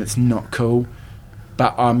apologize, man. It's not cool,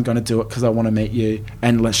 but I'm gonna do it because I want to meet you,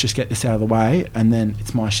 and let's just get this out of the way, and then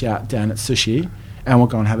it's my shout down at Sushi, and we'll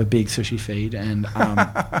go and have a big sushi feed and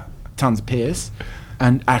tons of piss,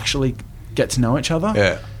 and actually get to know each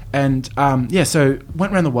other. And, so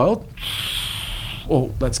went around the world.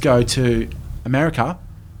 Well, let's go to America.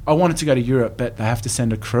 I wanted to go to Europe, but they have to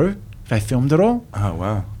send a crew. They filmed it all. Oh,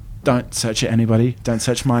 wow. Don't search it, anybody. Don't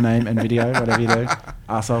search my name and video, whatever you do.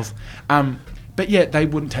 Arseholes. But, yeah, they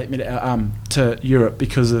wouldn't take me to Europe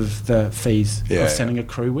because of the fees of sending a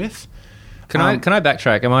crew with. Can I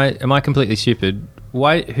backtrack? Am I completely stupid?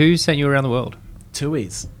 Who sent you around the world?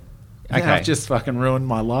 TUIs. Okay. I've just fucking ruined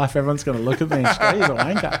my life. Everyone's going to look at me and say, he's a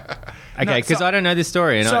wanker. Okay, because I don't know this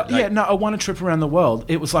story. And I won a trip around the world.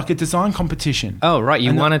 It was like a design competition. Oh, right,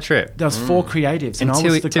 you won a trip. There was 4 creatives. And I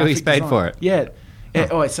was the graphic TUI's paid designer. for it.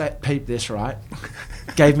 Yeah. So peep this, right?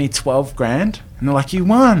 Gave me 12 grand. And they're like, you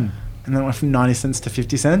won. And then it went from 90 cents to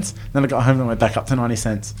 50 cents. Then I got home and went back up to 90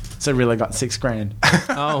 cents. So really got 6 grand.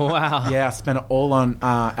 Oh, wow. Yeah, I spent it all on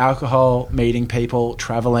alcohol, meeting people,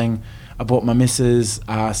 traveling. I bought my missus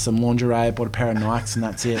some lingerie, I bought a pair of Nikes, and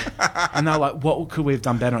that's it. And they're like, what could we have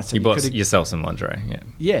done better? I said, you bought yourself some lingerie,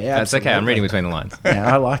 Yeah, that's absolutely. okay, I'm reading between the lines.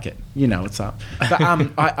 Yeah, I like it. You know what's up. But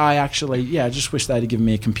I actually, I just wish they'd have given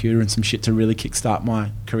me a computer and some shit to really kickstart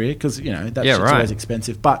my career, because, you know, that shit's always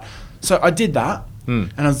expensive. But, so I did that,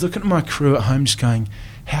 and I was looking at my crew at home just going,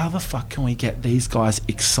 how the fuck can we get these guys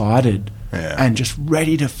excited and just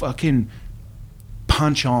ready to fucking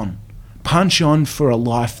punch on for a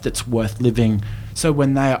life that's worth living, so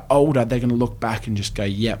when they are older they're going to look back and just go,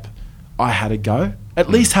 yep, I had a go. At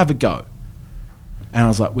least have a go. And I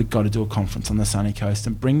was like, we've got to do a conference on the sunny coast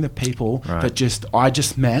and bring the people Right. that I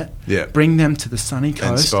just met, Yeah. bring them to the sunny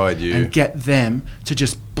coast Inspired you. and get them to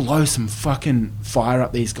just blow some fucking fire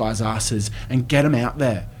up these guys' asses and get them out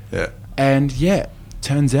there. Yeah. And yeah,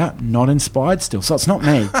 turns out not inspired still. So it's not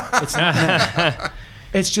me. It's not me.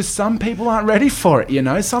 It's just some people aren't ready for it, you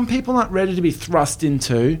know? Some people aren't ready to be thrust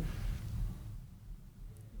into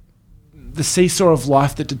the seesaw of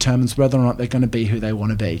life that determines whether or not they're going to be who they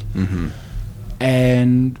want to be. Mm-hmm.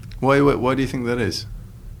 And Why do you think that is?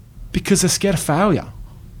 because they're scared of failure.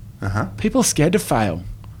 Uh-huh. People are scared to fail.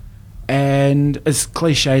 And as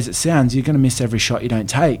cliche as it sounds, you're going to miss every shot you don't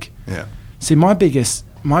take. Yeah. See, my biggest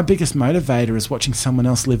motivator is watching someone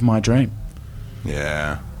else live my dream.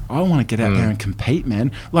 Yeah. I want to get out there and compete,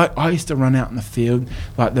 man. Like, I used to run out in the field,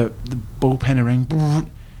 like the bullpen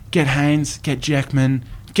ring, get Haynes, get Jackman,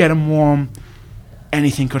 get them warm.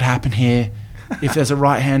 Anything could happen here. If there's a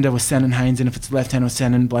right-hander, we're sending Haynes, and if it's a left-hander, we're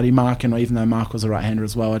sending bloody Markin, or even though Mark was a right-hander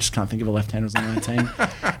as well, I just can't think of a left-hander as on our team.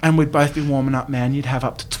 And we'd both be warming up, man. You'd have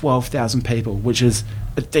up to 12,000 people, which is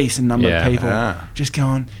a decent number of people, just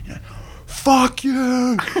going, you know, fuck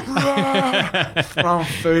you! Throwing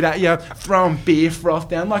food at you, throwing beer froth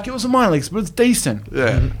down. Like, it was a minor leagues, but it's decent.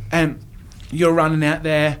 Yeah. And you're running out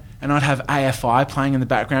there, and I'd have AFI playing in the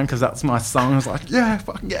background because that's my song. I was like, yeah,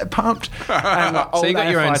 fucking get pumped. And like, So you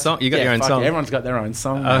got your own AFI song? You got your own fuck song? yeah, everyone's got their own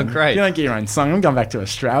song. Oh, man. great. You don't get your own song. I'm going back to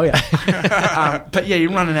Australia. But yeah,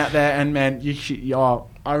 you're running out there, and man,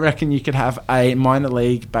 I reckon you could have a minor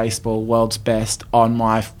league baseball world's best on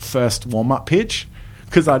my first warm-up pitch.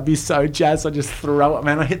 Because I'd be so jazzed, I'd just throw it.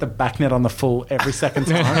 Man, I hit the back net on the full every second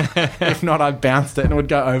time. If not, I bounced it and it would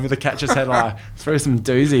go over the catcher's head. I throw some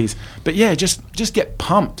doozies. But yeah, just get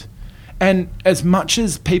pumped. And as much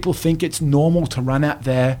as people think it's normal to run out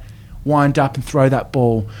there, wind up and throw that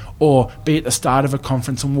ball, or be at the start of a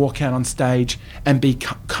conference and walk out on stage and be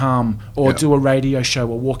calm, or do a radio show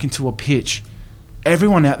or walk into a pitch,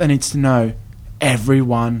 everyone out there needs to know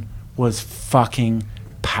everyone was fucking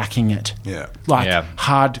packing it. Yeah. Like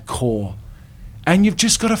hardcore. And you've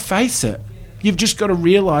just got to face it. You've just got to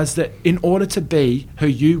realise that in order to be who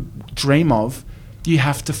you dream of, you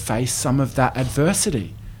have to face some of that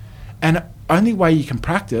adversity. And only way you can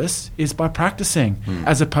practice is by practicing,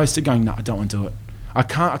 as opposed to going, no, I don't want to do it. I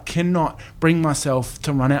cannot bring myself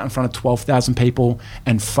to run out in front of 12,000 people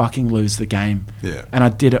and fucking lose the game. Yeah. And I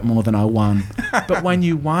did it more than I won. But when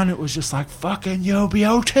you won, it was just like, fucking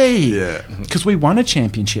UBLT. Yeah. Because we won a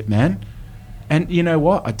championship, man. And you know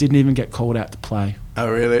what? I didn't even get called out to play. Oh,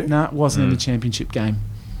 really? No, it wasn't in the championship game.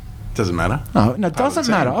 Doesn't matter. No, it doesn't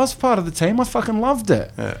team. matter. I was part of the team. I fucking loved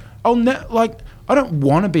it. Yeah. I don't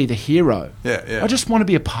want to be the hero. Yeah. I just want to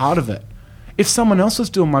be a part of it. If someone else was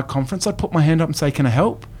doing my conference, I'd put my hand up and say, can I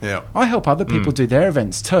help? Yeah. I help other people do their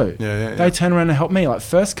events too. Yeah. They turn around and help me. Like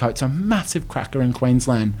First Coat's a massive cracker in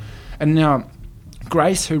Queensland. And now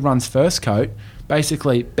Grace, who runs First Coat,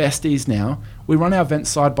 basically besties now, we run our events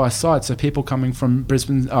side by side. So people coming from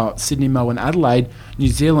Brisbane, Sydney, Melbourne, Adelaide, New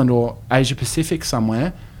Zealand or Asia Pacific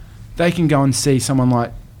somewhere, they can go and see someone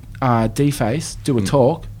like D-Face do a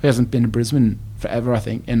talk, who hasn't been to Brisbane forever, I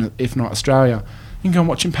think, if not Australia. You can go and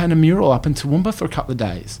watch him paint a mural up in Toowoomba for a couple of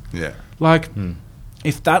days. Yeah. Like,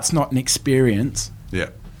 if that's not an experience, Yeah.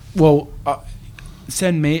 well,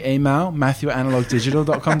 send me email,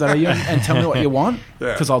 matthew@analogdigital.com.au and tell me what you want,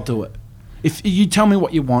 Yeah. because I'll do it. If you tell me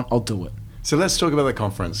what you want, I'll do it. So let's talk about the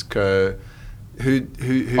conference. Who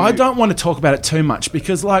I don't want to talk about it too much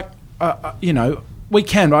because, like, we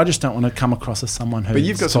can, but I just don't want to come across as someone who. But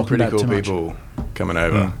you've got some talking pretty about it cool too much. people coming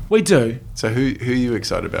over. We do. So who are you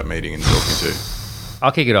excited about meeting and talking to?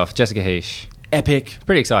 I'll kick it off. Jessica Heish. Epic.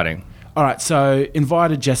 Pretty exciting. All right, so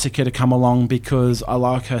invited Jessica to come along because I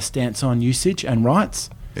like her stance on usage and rights.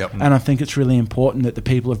 Yep. And I think it's really important that the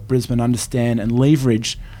people of Brisbane understand and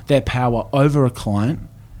leverage their power over a client.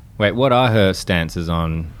 Wait, what are her stances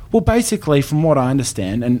on? Well, basically, from what I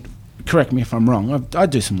understand, and correct me if I'm wrong, I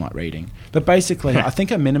do some light reading, but basically, I think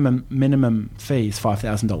a minimum fee is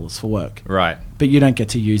 $5,000 for work. Right. But you don't get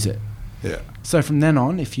to use it. Yeah. So from then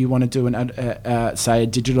on, if you want to do say a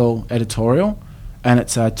digital editorial, and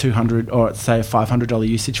it's a $200 or say a $500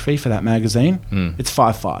 usage fee for that magazine, it's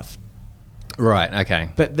 $5,500. Right. Okay.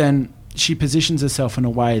 But then she positions herself in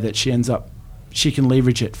a way that she can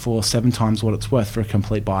leverage it for 7 times what it's worth for a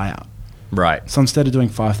complete buyout. Right. So instead of doing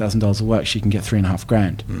 $5,000 of work, she can get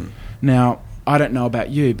 $3,500. Now, I don't know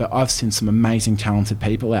about you, but I've seen some amazing, talented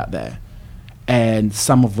people out there. and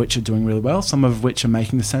some of which are doing really well, some of which are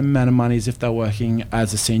making the same amount of money as if they're working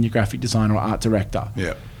as a senior graphic designer or art director.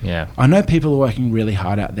 Yeah. Yeah. I know people are working really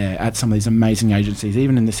hard out there at some of these amazing agencies.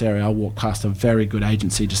 Even in this area, I walked past a very good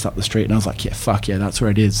agency just up the street, and I was like, yeah, fuck yeah, that's where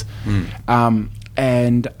it is.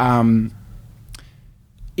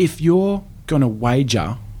 If you're going to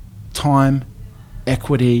wager time,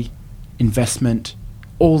 equity, investment,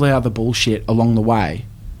 all the other bullshit along the way,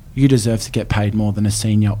 you deserve to get paid more than a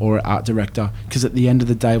senior or an art director, because at the end of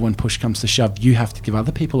the day, when push comes to shove, you have to give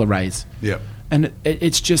other people a raise. Yeah. And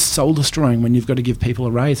it's just soul destroying when you've got to give people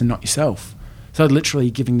a raise and not yourself. So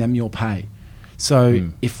literally giving them your pay. So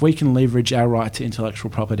if we can leverage our right to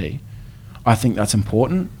intellectual property, I think that's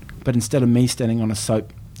important. But instead of me standing on a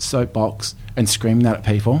soapbox and screaming that at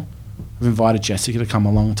people, I've invited Jessica to come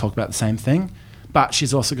along and talk about the same thing. But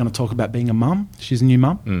she's also going to talk about being a mum. She's a new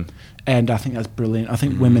mum. And I think that's brilliant. I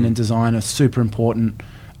think women in design are super important.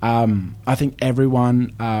 I think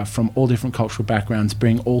everyone from all different cultural backgrounds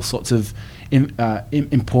bring all sorts of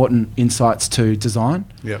important insights to design.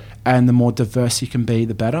 Yep. And the more diverse you can be,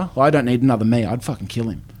 the better. Well, I don't need another me. I'd fucking kill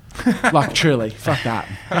him. Like, truly. Fuck that.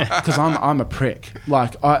 Because I'm a prick.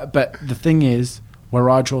 But the thing is, where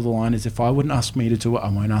I draw the line is if I wouldn't ask me to do it, I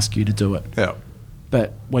won't ask you to do it. Yeah.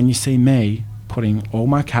 But when you see me putting all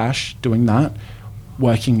my cash, doing that,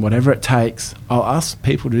 working whatever it takes, I'll ask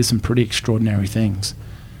people to do some pretty extraordinary things.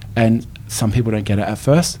 And some people don't get it at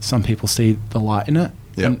first. Some people see the light in it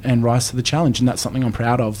and rise to the challenge. And that's something I'm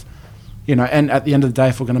proud of. You know, and at the end of the day,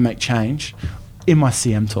 if we're going to make change, in my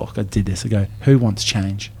CM talk, I did this. I go, who wants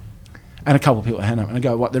change? And a couple of people hand up. And I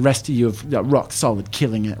go, what, the rest of you are rock solid,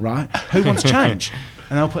 killing it, right? Who wants change?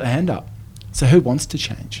 And they'll put their hand up. So who wants to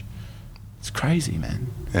change? It's crazy,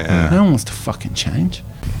 man. Yeah. No one wants to fucking change.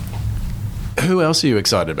 Who else are you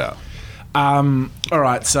excited about? All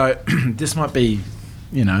right, so this might be,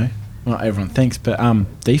 you know, not everyone thinks, but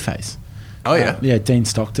D-Face. Oh, yeah? Yeah, Dean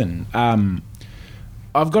Stockton.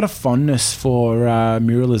 I've got a fondness for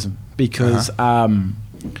muralism because I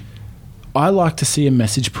like to see a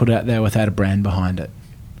message put out there without a brand behind it.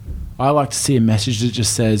 I like to see a message that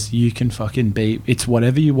just says you can fucking be, it's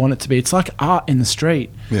whatever you want it to be. It's like art in the street.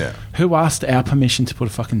 Yeah. Who asked our permission to put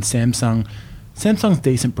a fucking Samsung's a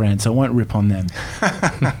decent brand, so I won't rip on them.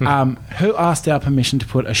 Who asked our permission to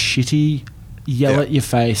put a shitty yell at your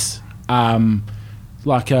face,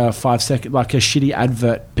 like a 5 second, like a shitty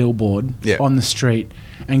advert billboard on the street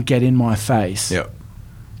and get in my face? Yeah.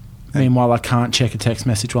 Meanwhile, I can't check a text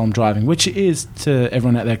message while I'm driving, which is, to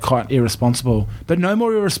everyone out there, quite irresponsible. But no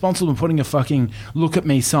more irresponsible than putting a fucking look at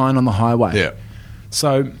me sign on the highway. Yeah.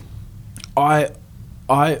 So I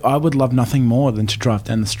would love nothing more than to drive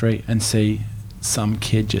down the street and see some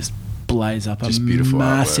kid just blaze up Just a beautiful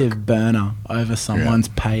massive artwork. burner over someone's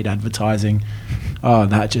paid advertising. Oh,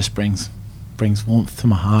 that just brings warmth to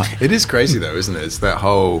my heart. It is crazy, though, isn't it? It's that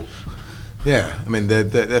whole... Yeah. I mean,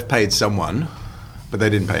 they've paid someone, but they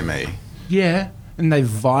didn't pay me. Yeah, and they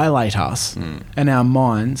violate us and our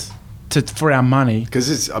minds for our money.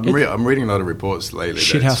 Because I'm reading a lot of reports lately.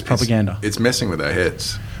 Shithouse propaganda. It's messing with our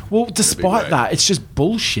heads. Well, despite that, it's just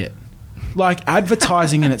bullshit. Like,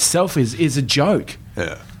 advertising in itself is a joke.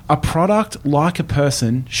 Yeah. A product, like a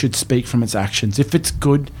person, should speak from its actions. If it's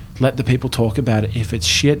good, let the people talk about it. If it's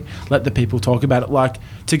shit, let the people talk about it. Like,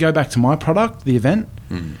 to go back to my product, the event,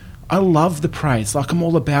 I love the praise. Like, I'm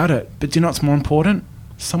all about it. But do you know what's more important?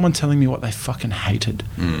 Someone telling me what they fucking hated.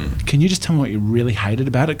 Can you just tell me what you really hated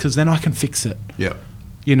about it? Because then I can fix it. Yeah.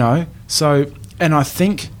 You know? So, and I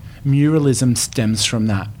think muralism stems from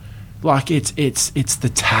that. Like, it's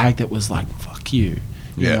the tag that was like, fuck you.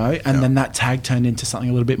 You know? And then that tag turned into something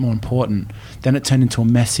a little bit more important. Then it turned into a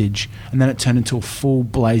message. And then it turned into a full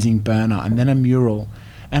blazing burner. And then a mural.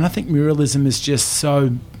 And I think muralism is just so...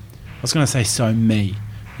 I was going to say so me.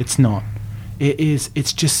 It's not.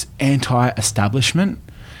 It's just anti-establishment.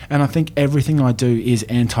 And I think everything I do is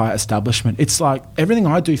anti-establishment. It's like everything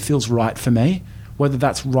I do feels right for me, whether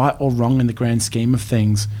that's right or wrong in the grand scheme of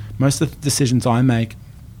things. Most of the decisions I make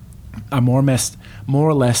are more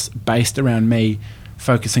or less based around me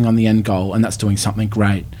focusing on the end goal, and that's doing something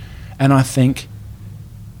great. And I think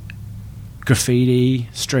graffiti,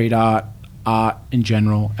 street art in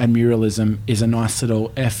general, and muralism is a nice little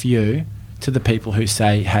FU to the people who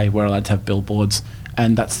say, hey, we're allowed to have billboards,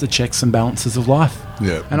 and that's the checks and balances of life.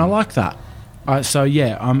 Yeah. And I like that. So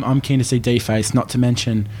yeah, I'm keen to see D-Face. Not to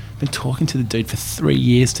mention, been talking to the dude for 3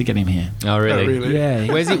 years to get him here. Oh, really? Oh, really?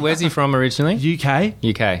 Yeah. Where's he from originally? UK.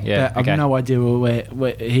 UK, yeah. But I've no idea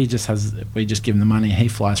where he just has. We just give him the money. He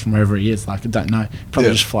flies from wherever he is. Like, I don't know.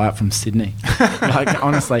 Probably just fly up from Sydney. Like,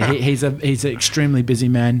 honestly, he's an extremely busy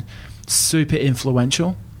man, super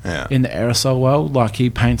influential. in the aerosol world. Like, he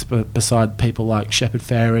paints beside people like Shepard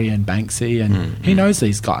Fairey and Banksy, and he knows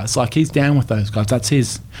these guys. Like, he's down with those guys. That's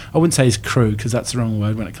his, I wouldn't say his crew, because that's the wrong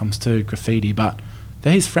word when it comes to graffiti, but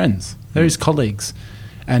they're his friends. They're his colleagues.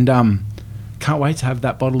 And can't wait to have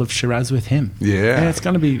that bottle of Shiraz with him. Yeah. It's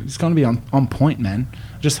going to be on point, man.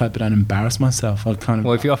 I just hope I don't embarrass myself.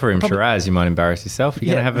 Well, if you offer him Shiraz, you might embarrass yourself.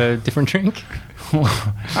 You're going to have a different drink?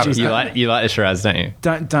 you like the Shiraz, don't you?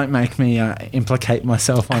 Don't make me implicate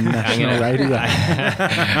myself on national radio.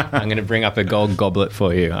 I'm going to bring up a gold goblet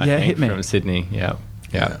for you. I think, hit me. From Sydney.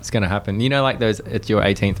 Yeah, it's going to happen. You know, like those, it's your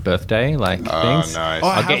 18th birthday, like things. Nice. Oh,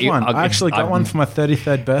 I have one. I actually got one for my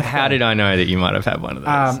 33rd birthday. How did I know that you might have had one of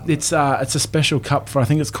those? It's a special cup for, I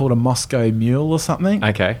think it's called a Moscow Mule or something.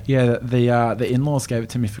 Okay. Yeah, the in-laws gave it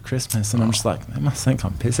to me for Christmas, and I'm just like, they must think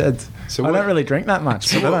I'm pissheads. So I don't really drink that much.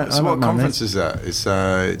 So what conference is that? It's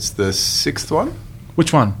the 6th one?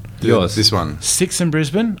 Which one? Yours. This one. 6th in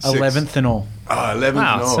Brisbane, 11th in all. Oh, 11th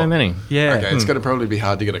Wow, in all. so many. Yeah. Okay, it's going to probably be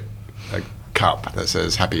hard to get a cup that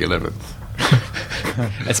says Happy 11th.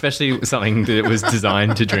 Especially something that was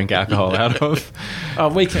designed to drink alcohol out of. Oh,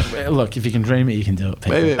 we can look. If you can dream it, you can do it.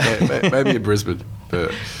 People. Maybe in Brisbane.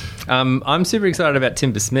 But I'm super excited about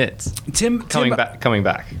Timber Smits coming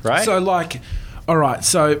back, right? So, like, all right.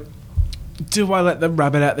 So, do I let the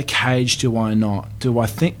rabbit out the cage? Do I not? Do I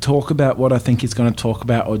talk about what I think he's going to talk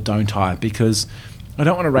about, or don't I? Because I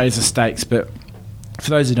don't want to raise the stakes, but for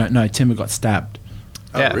those who don't know, Timber got stabbed.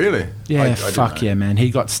 Oh, really? Yeah, I fuck yeah, man. He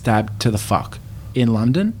got stabbed to the fuck in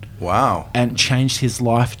London. Wow. And changed his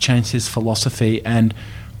life, changed his philosophy, and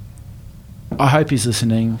I hope he's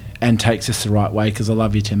listening and takes this the right way, because I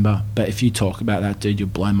love you, Timber. But if you talk about that, dude, you'll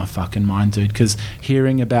blow my fucking mind, dude, because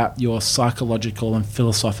hearing about your psychological and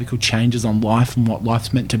philosophical changes on life and what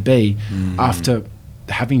life's meant to be after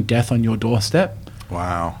having death on your doorstep.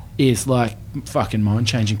 Wow. Is like fucking mind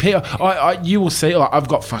changing. You will see. Like, I've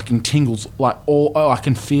got fucking tingles. Like I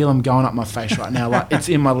can feel them going up my face right now. Like, it's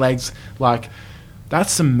in my legs. Like,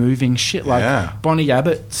 that's some moving shit. Like, Bonnie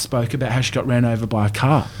Abbott spoke about how she got ran over by a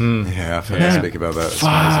car. Yeah, I've heard her speak about that.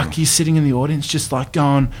 Fuck, you're sitting in the audience just like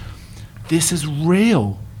going, this is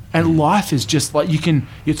real, and life is just like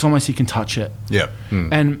it's almost you can touch it. Yeah.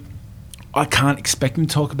 And I can't expect him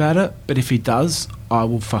to talk about it, but if he does, I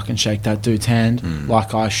will fucking shake that dude's hand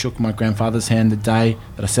like I shook my grandfather's hand the day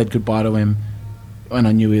that I said goodbye to him when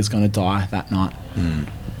I knew he was going to die that night.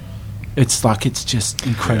 It's like, it's just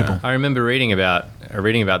incredible. Yeah. I remember reading about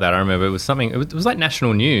that. I remember it was something. It was like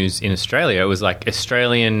national news in Australia. It was like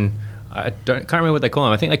Australian. Can't remember what they call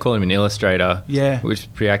him. I think they call him an illustrator. Yeah, which is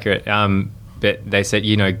pretty accurate. But they said,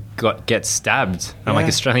 get stabbed. I'm like,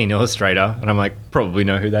 Australian illustrator, and I'm like, probably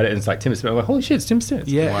know who that is. And it's like Tim Smith. I'm like, holy shit, it's Tim Smith.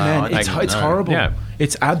 Yeah, wow, man, it's horrible. Yeah.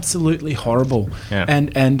 It's absolutely horrible.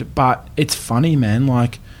 Yeah. But it's funny, man.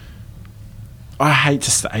 Like, I hate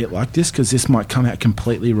to say it like this because this might come out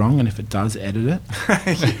completely wrong, and if it does, edit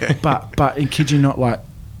it. But and kid you not, like,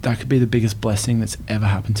 that could be the biggest blessing that's ever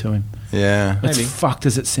happened to him. Yeah. As fucked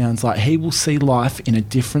as it sounds, like, he will see life in a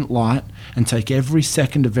different light and take every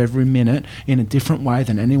second of every minute in a different way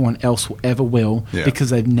than anyone else will ever will, because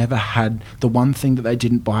they've never had the one thing that they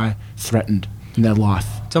didn't buy threatened in their life.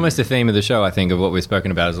 It's almost the theme of the show, I think, of what we've spoken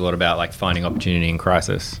about is a lot about, like, finding opportunity in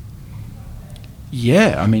crisis.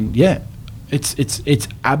 Yeah, I mean, yeah. It's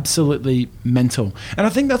absolutely mental. And I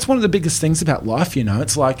think that's one of the biggest things about life,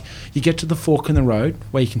 It's like you get to the fork in the road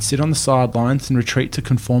where you can sit on the sidelines and retreat to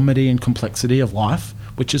conformity and complexity of life,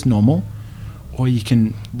 which is normal, or you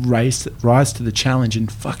can rise to the challenge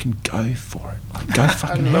and fucking go for it. Like, go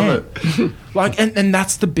fucking ham. Like, and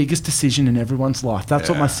that's the biggest decision in everyone's life. That's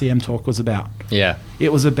what my CM talk was about. Yeah.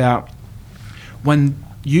 It was about when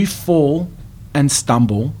you fall and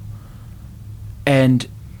stumble, and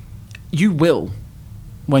you will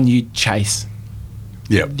when you chase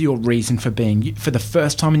your reason for being. For the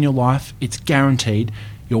first time in your life, it's guaranteed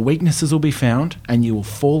your weaknesses will be found and you will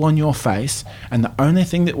fall on your face, and the only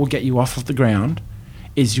thing that will get you off of the ground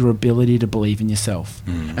is your ability to believe in yourself.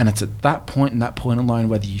 And it's at that point and that point alone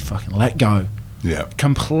whether you fucking let go. Yeah.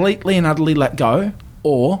 Completely and utterly let go,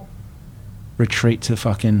 or retreat to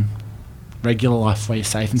fucking regular life where you're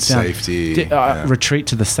safe and sound. Safety. Retreat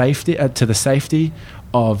to the safety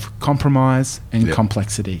of compromise and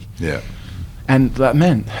complexity. Yeah. And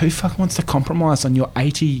man, who fucking wants to compromise on your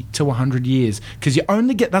 80 to 100 years? Because you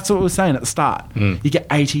only get, that's what we were saying at the start. You get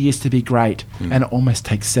 80 years to be great, and it almost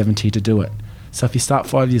takes 70 to do it. So if you start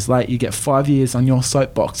 5 years late, you get 5 years on your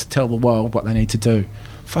soapbox to tell the world what they need to do.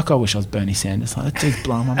 Fuck, I wish I was Bernie Sanders. Like, that dude's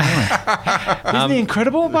blowing my mind. Isn't he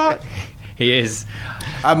incredible? But he is.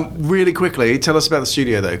 Really quickly, tell us about the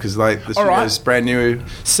studio though, because like the studio is brand new.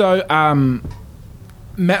 So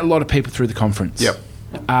met a lot of people through the conference. Yep.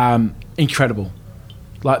 Incredible.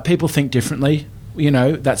 Like, people think differently. You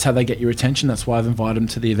know, that's how they get your attention. That's why I've invited them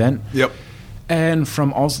to the event. Yep. And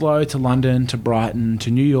from Oslo to London to Brighton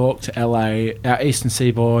to New York to LA, our Eastern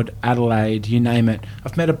Seaboard, Adelaide, you name it.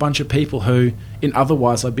 I've met a bunch of people who,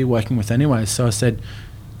 otherwise I'd be working with anyway. So I said,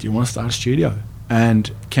 do you want to start a studio?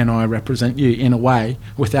 And can I represent you in a way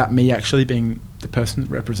without me actually being the person that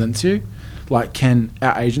represents you? Like, can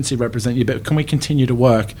our agency represent you? But can we continue to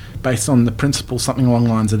work based on the principle, something along the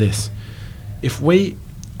lines of this? If we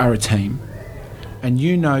are a team and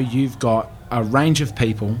you know you've got a range of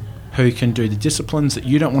people who can do the disciplines that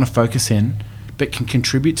you don't want to focus in but can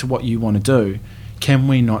contribute to what you want to do, can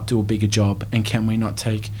we not do a bigger job, and can we not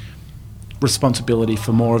take responsibility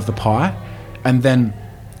for more of the pie? And then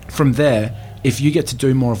from there, if you get to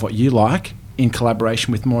do more of what you like in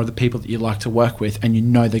collaboration with more of the people that you like to work with and you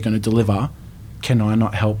know they're going to deliver, can I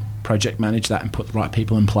not help project manage that and put the right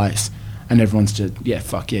people in place? And everyone's just, yeah,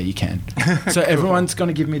 fuck yeah, you can. So everyone's going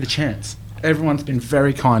to give me the chance. Everyone's been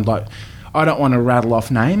very kind. Like, I don't want to rattle off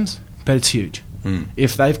names, but it's huge.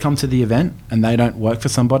 If they've come to the event and they don't work for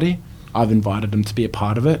somebody, I've invited them to be a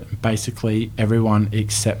part of it. Basically, everyone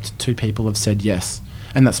except 2 people have said yes.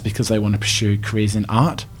 And that's because they want to pursue careers in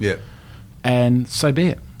art. Yeah. And so be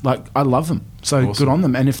it. Like, I love them. So Awesome. Good on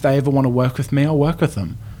them. And if they ever want to work with me, I'll work with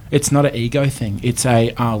them. It's not an ego thing. It's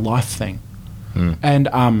a life thing. And,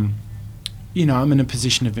 you know, I'm in a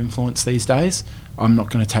position of influence these days. I'm not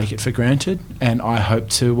going to take it for granted. And I hope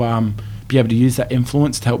to be able to use that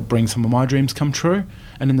influence to help bring some of my dreams come true.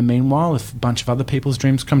 And in the meanwhile, if a bunch of other people's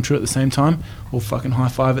dreams come true at the same time, we'll fucking high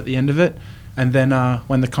five at the end of it. And then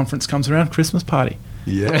when the conference comes around, Christmas party.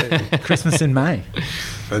 Yeah. Christmas in May.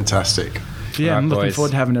 Fantastic. Yeah, Right, I'm looking boys.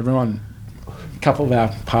 forward to having everyone, a couple of our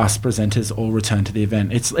past presenters all return to the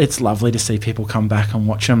event. It's lovely to see people come back and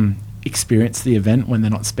watch them experience the event when they're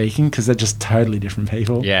not speaking, because they're just totally different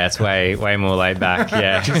people. Yeah, it's way more laid back.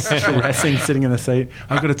 Yeah. Stressing, sitting in the seat.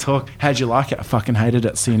 I've got to talk. How'd you like it? I fucking hated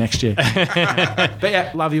it. See you next year. But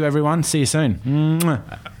yeah, love you everyone. See you soon. Mwah.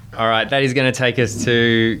 All right, that is going to take us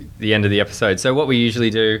to the end of the episode. So what we usually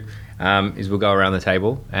do is we'll go around the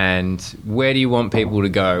table, and where do you want people to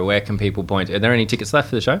go? Where can people point? Are there any tickets left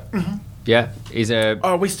for the show? Mm-hmm. Yeah. Is there... Oh,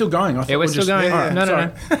 are we still going? I thought Yeah, we're still going. All right, No. sorry.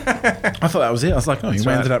 I thought that was it. I was like, oh, you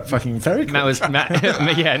right. ended up fucking very quick.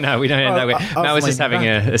 Matt, yeah, no, we don't end that way. I was Matt was just leaning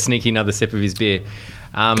having a sneaky another sip of his beer.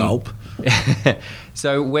 Gulp.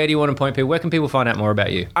 So where do you want to point people? Where can people find out more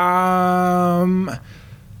about you?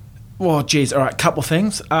 Well, geez, all right, couple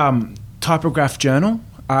things. Typograph Journal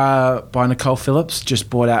by Nicole Phillips just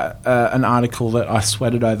brought out an article that I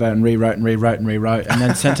sweated over and rewrote and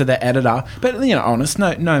then sent to the editor. But, you know, honest,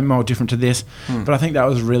 no more different to this. But I think that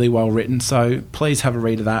was really well written. So please have a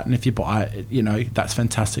read of that. And if you buy it, you know, that's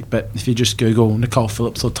fantastic. But if you just Google Nicole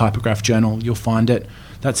Phillips or Typograph Journal, you'll find it.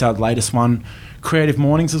 That's our latest one. Creative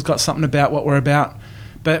Mornings has got something about what we're about.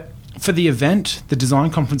 But for the event, the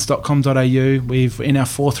designconference.com.au, we've in our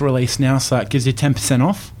 4th release now, so it gives you 10%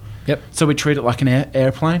 off. Yep. So we treat it like an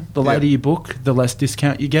airplane. The later you book, the less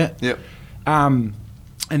discount you get. Yep. And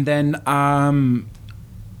then Analog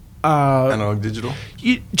Digital.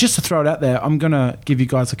 just to throw it out there, I'm going to give you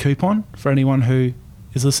guys a coupon for anyone who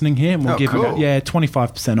is listening here, and we'll give cool. it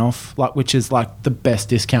 25% off, like, which is like the best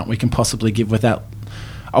discount we can possibly give without.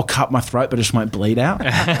 I'll cut my throat, but it just won't bleed out.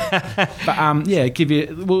 But give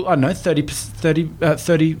you, well, I don't know,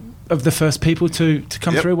 30 of the first people to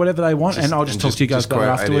come through, whatever they want, and I'll just talk to you guys about it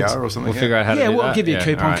afterwards. ADR or something. We'll figure out how to do that. We'll give you a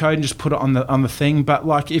coupon code and just put it on the thing. But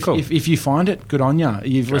like, if you find it, good on you.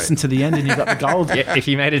 You've listened to the end and you got the gold. Yeah, if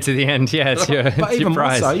you made it to the end, yeah, it's your, But it's your even more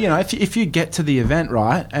prize. so, you know, if you get to the event,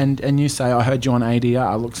 right, and you say, I heard you on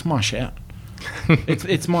ADR, look, it's my shout.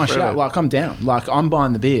 It's my shout. Like, I'm down. Like, I'm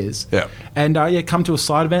buying the beers. Yeah. And come to a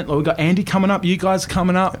side event. Like, we've got Andy coming up. You guys are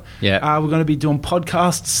coming up. Yeah. We're going to be doing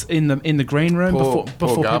podcasts in the green room Paul before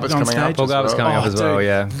people Garber's go on coming up stage. Paul Garber's coming up as well, dude,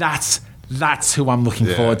 yeah. That's who I'm looking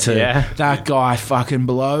forward to. Yeah. That guy fucking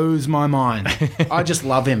blows my mind. I just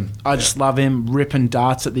love him. I just love him ripping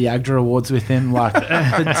darts at the AGDA Awards with him. Like,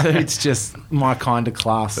 the dude's just my kind of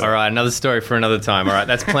class. All right, another story for another time. All right,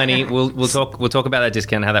 that's plenty. We'll talk about that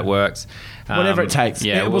discount, how that works. Whatever it takes.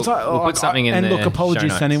 Yeah, we'll put something in and there. look,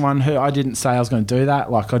 apologies to anyone who I didn't say I was going to do that.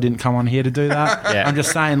 Like, I didn't come on here to do that. Yeah. I'm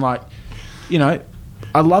just saying, like, you know,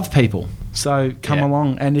 I love people. So come Yeah.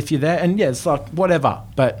 along. And if you're there, and it's like, whatever.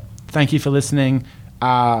 But thank you for listening. Go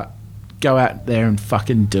out there and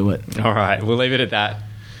fucking do it. All right, we'll leave it at that.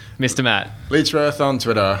 Mr. Matt, Leech Earth on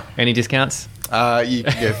Twitter. any discounts? You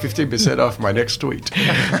can get 15% off my next tweet.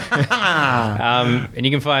 And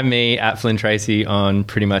you can find me at Flynn Tracy on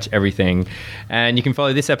pretty much everything. And you can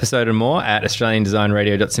follow this episode and more at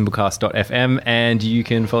australiandesignradio.simplecast.fm. And you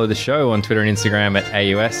can follow the show on Twitter and Instagram at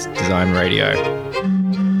AUS Design Radio.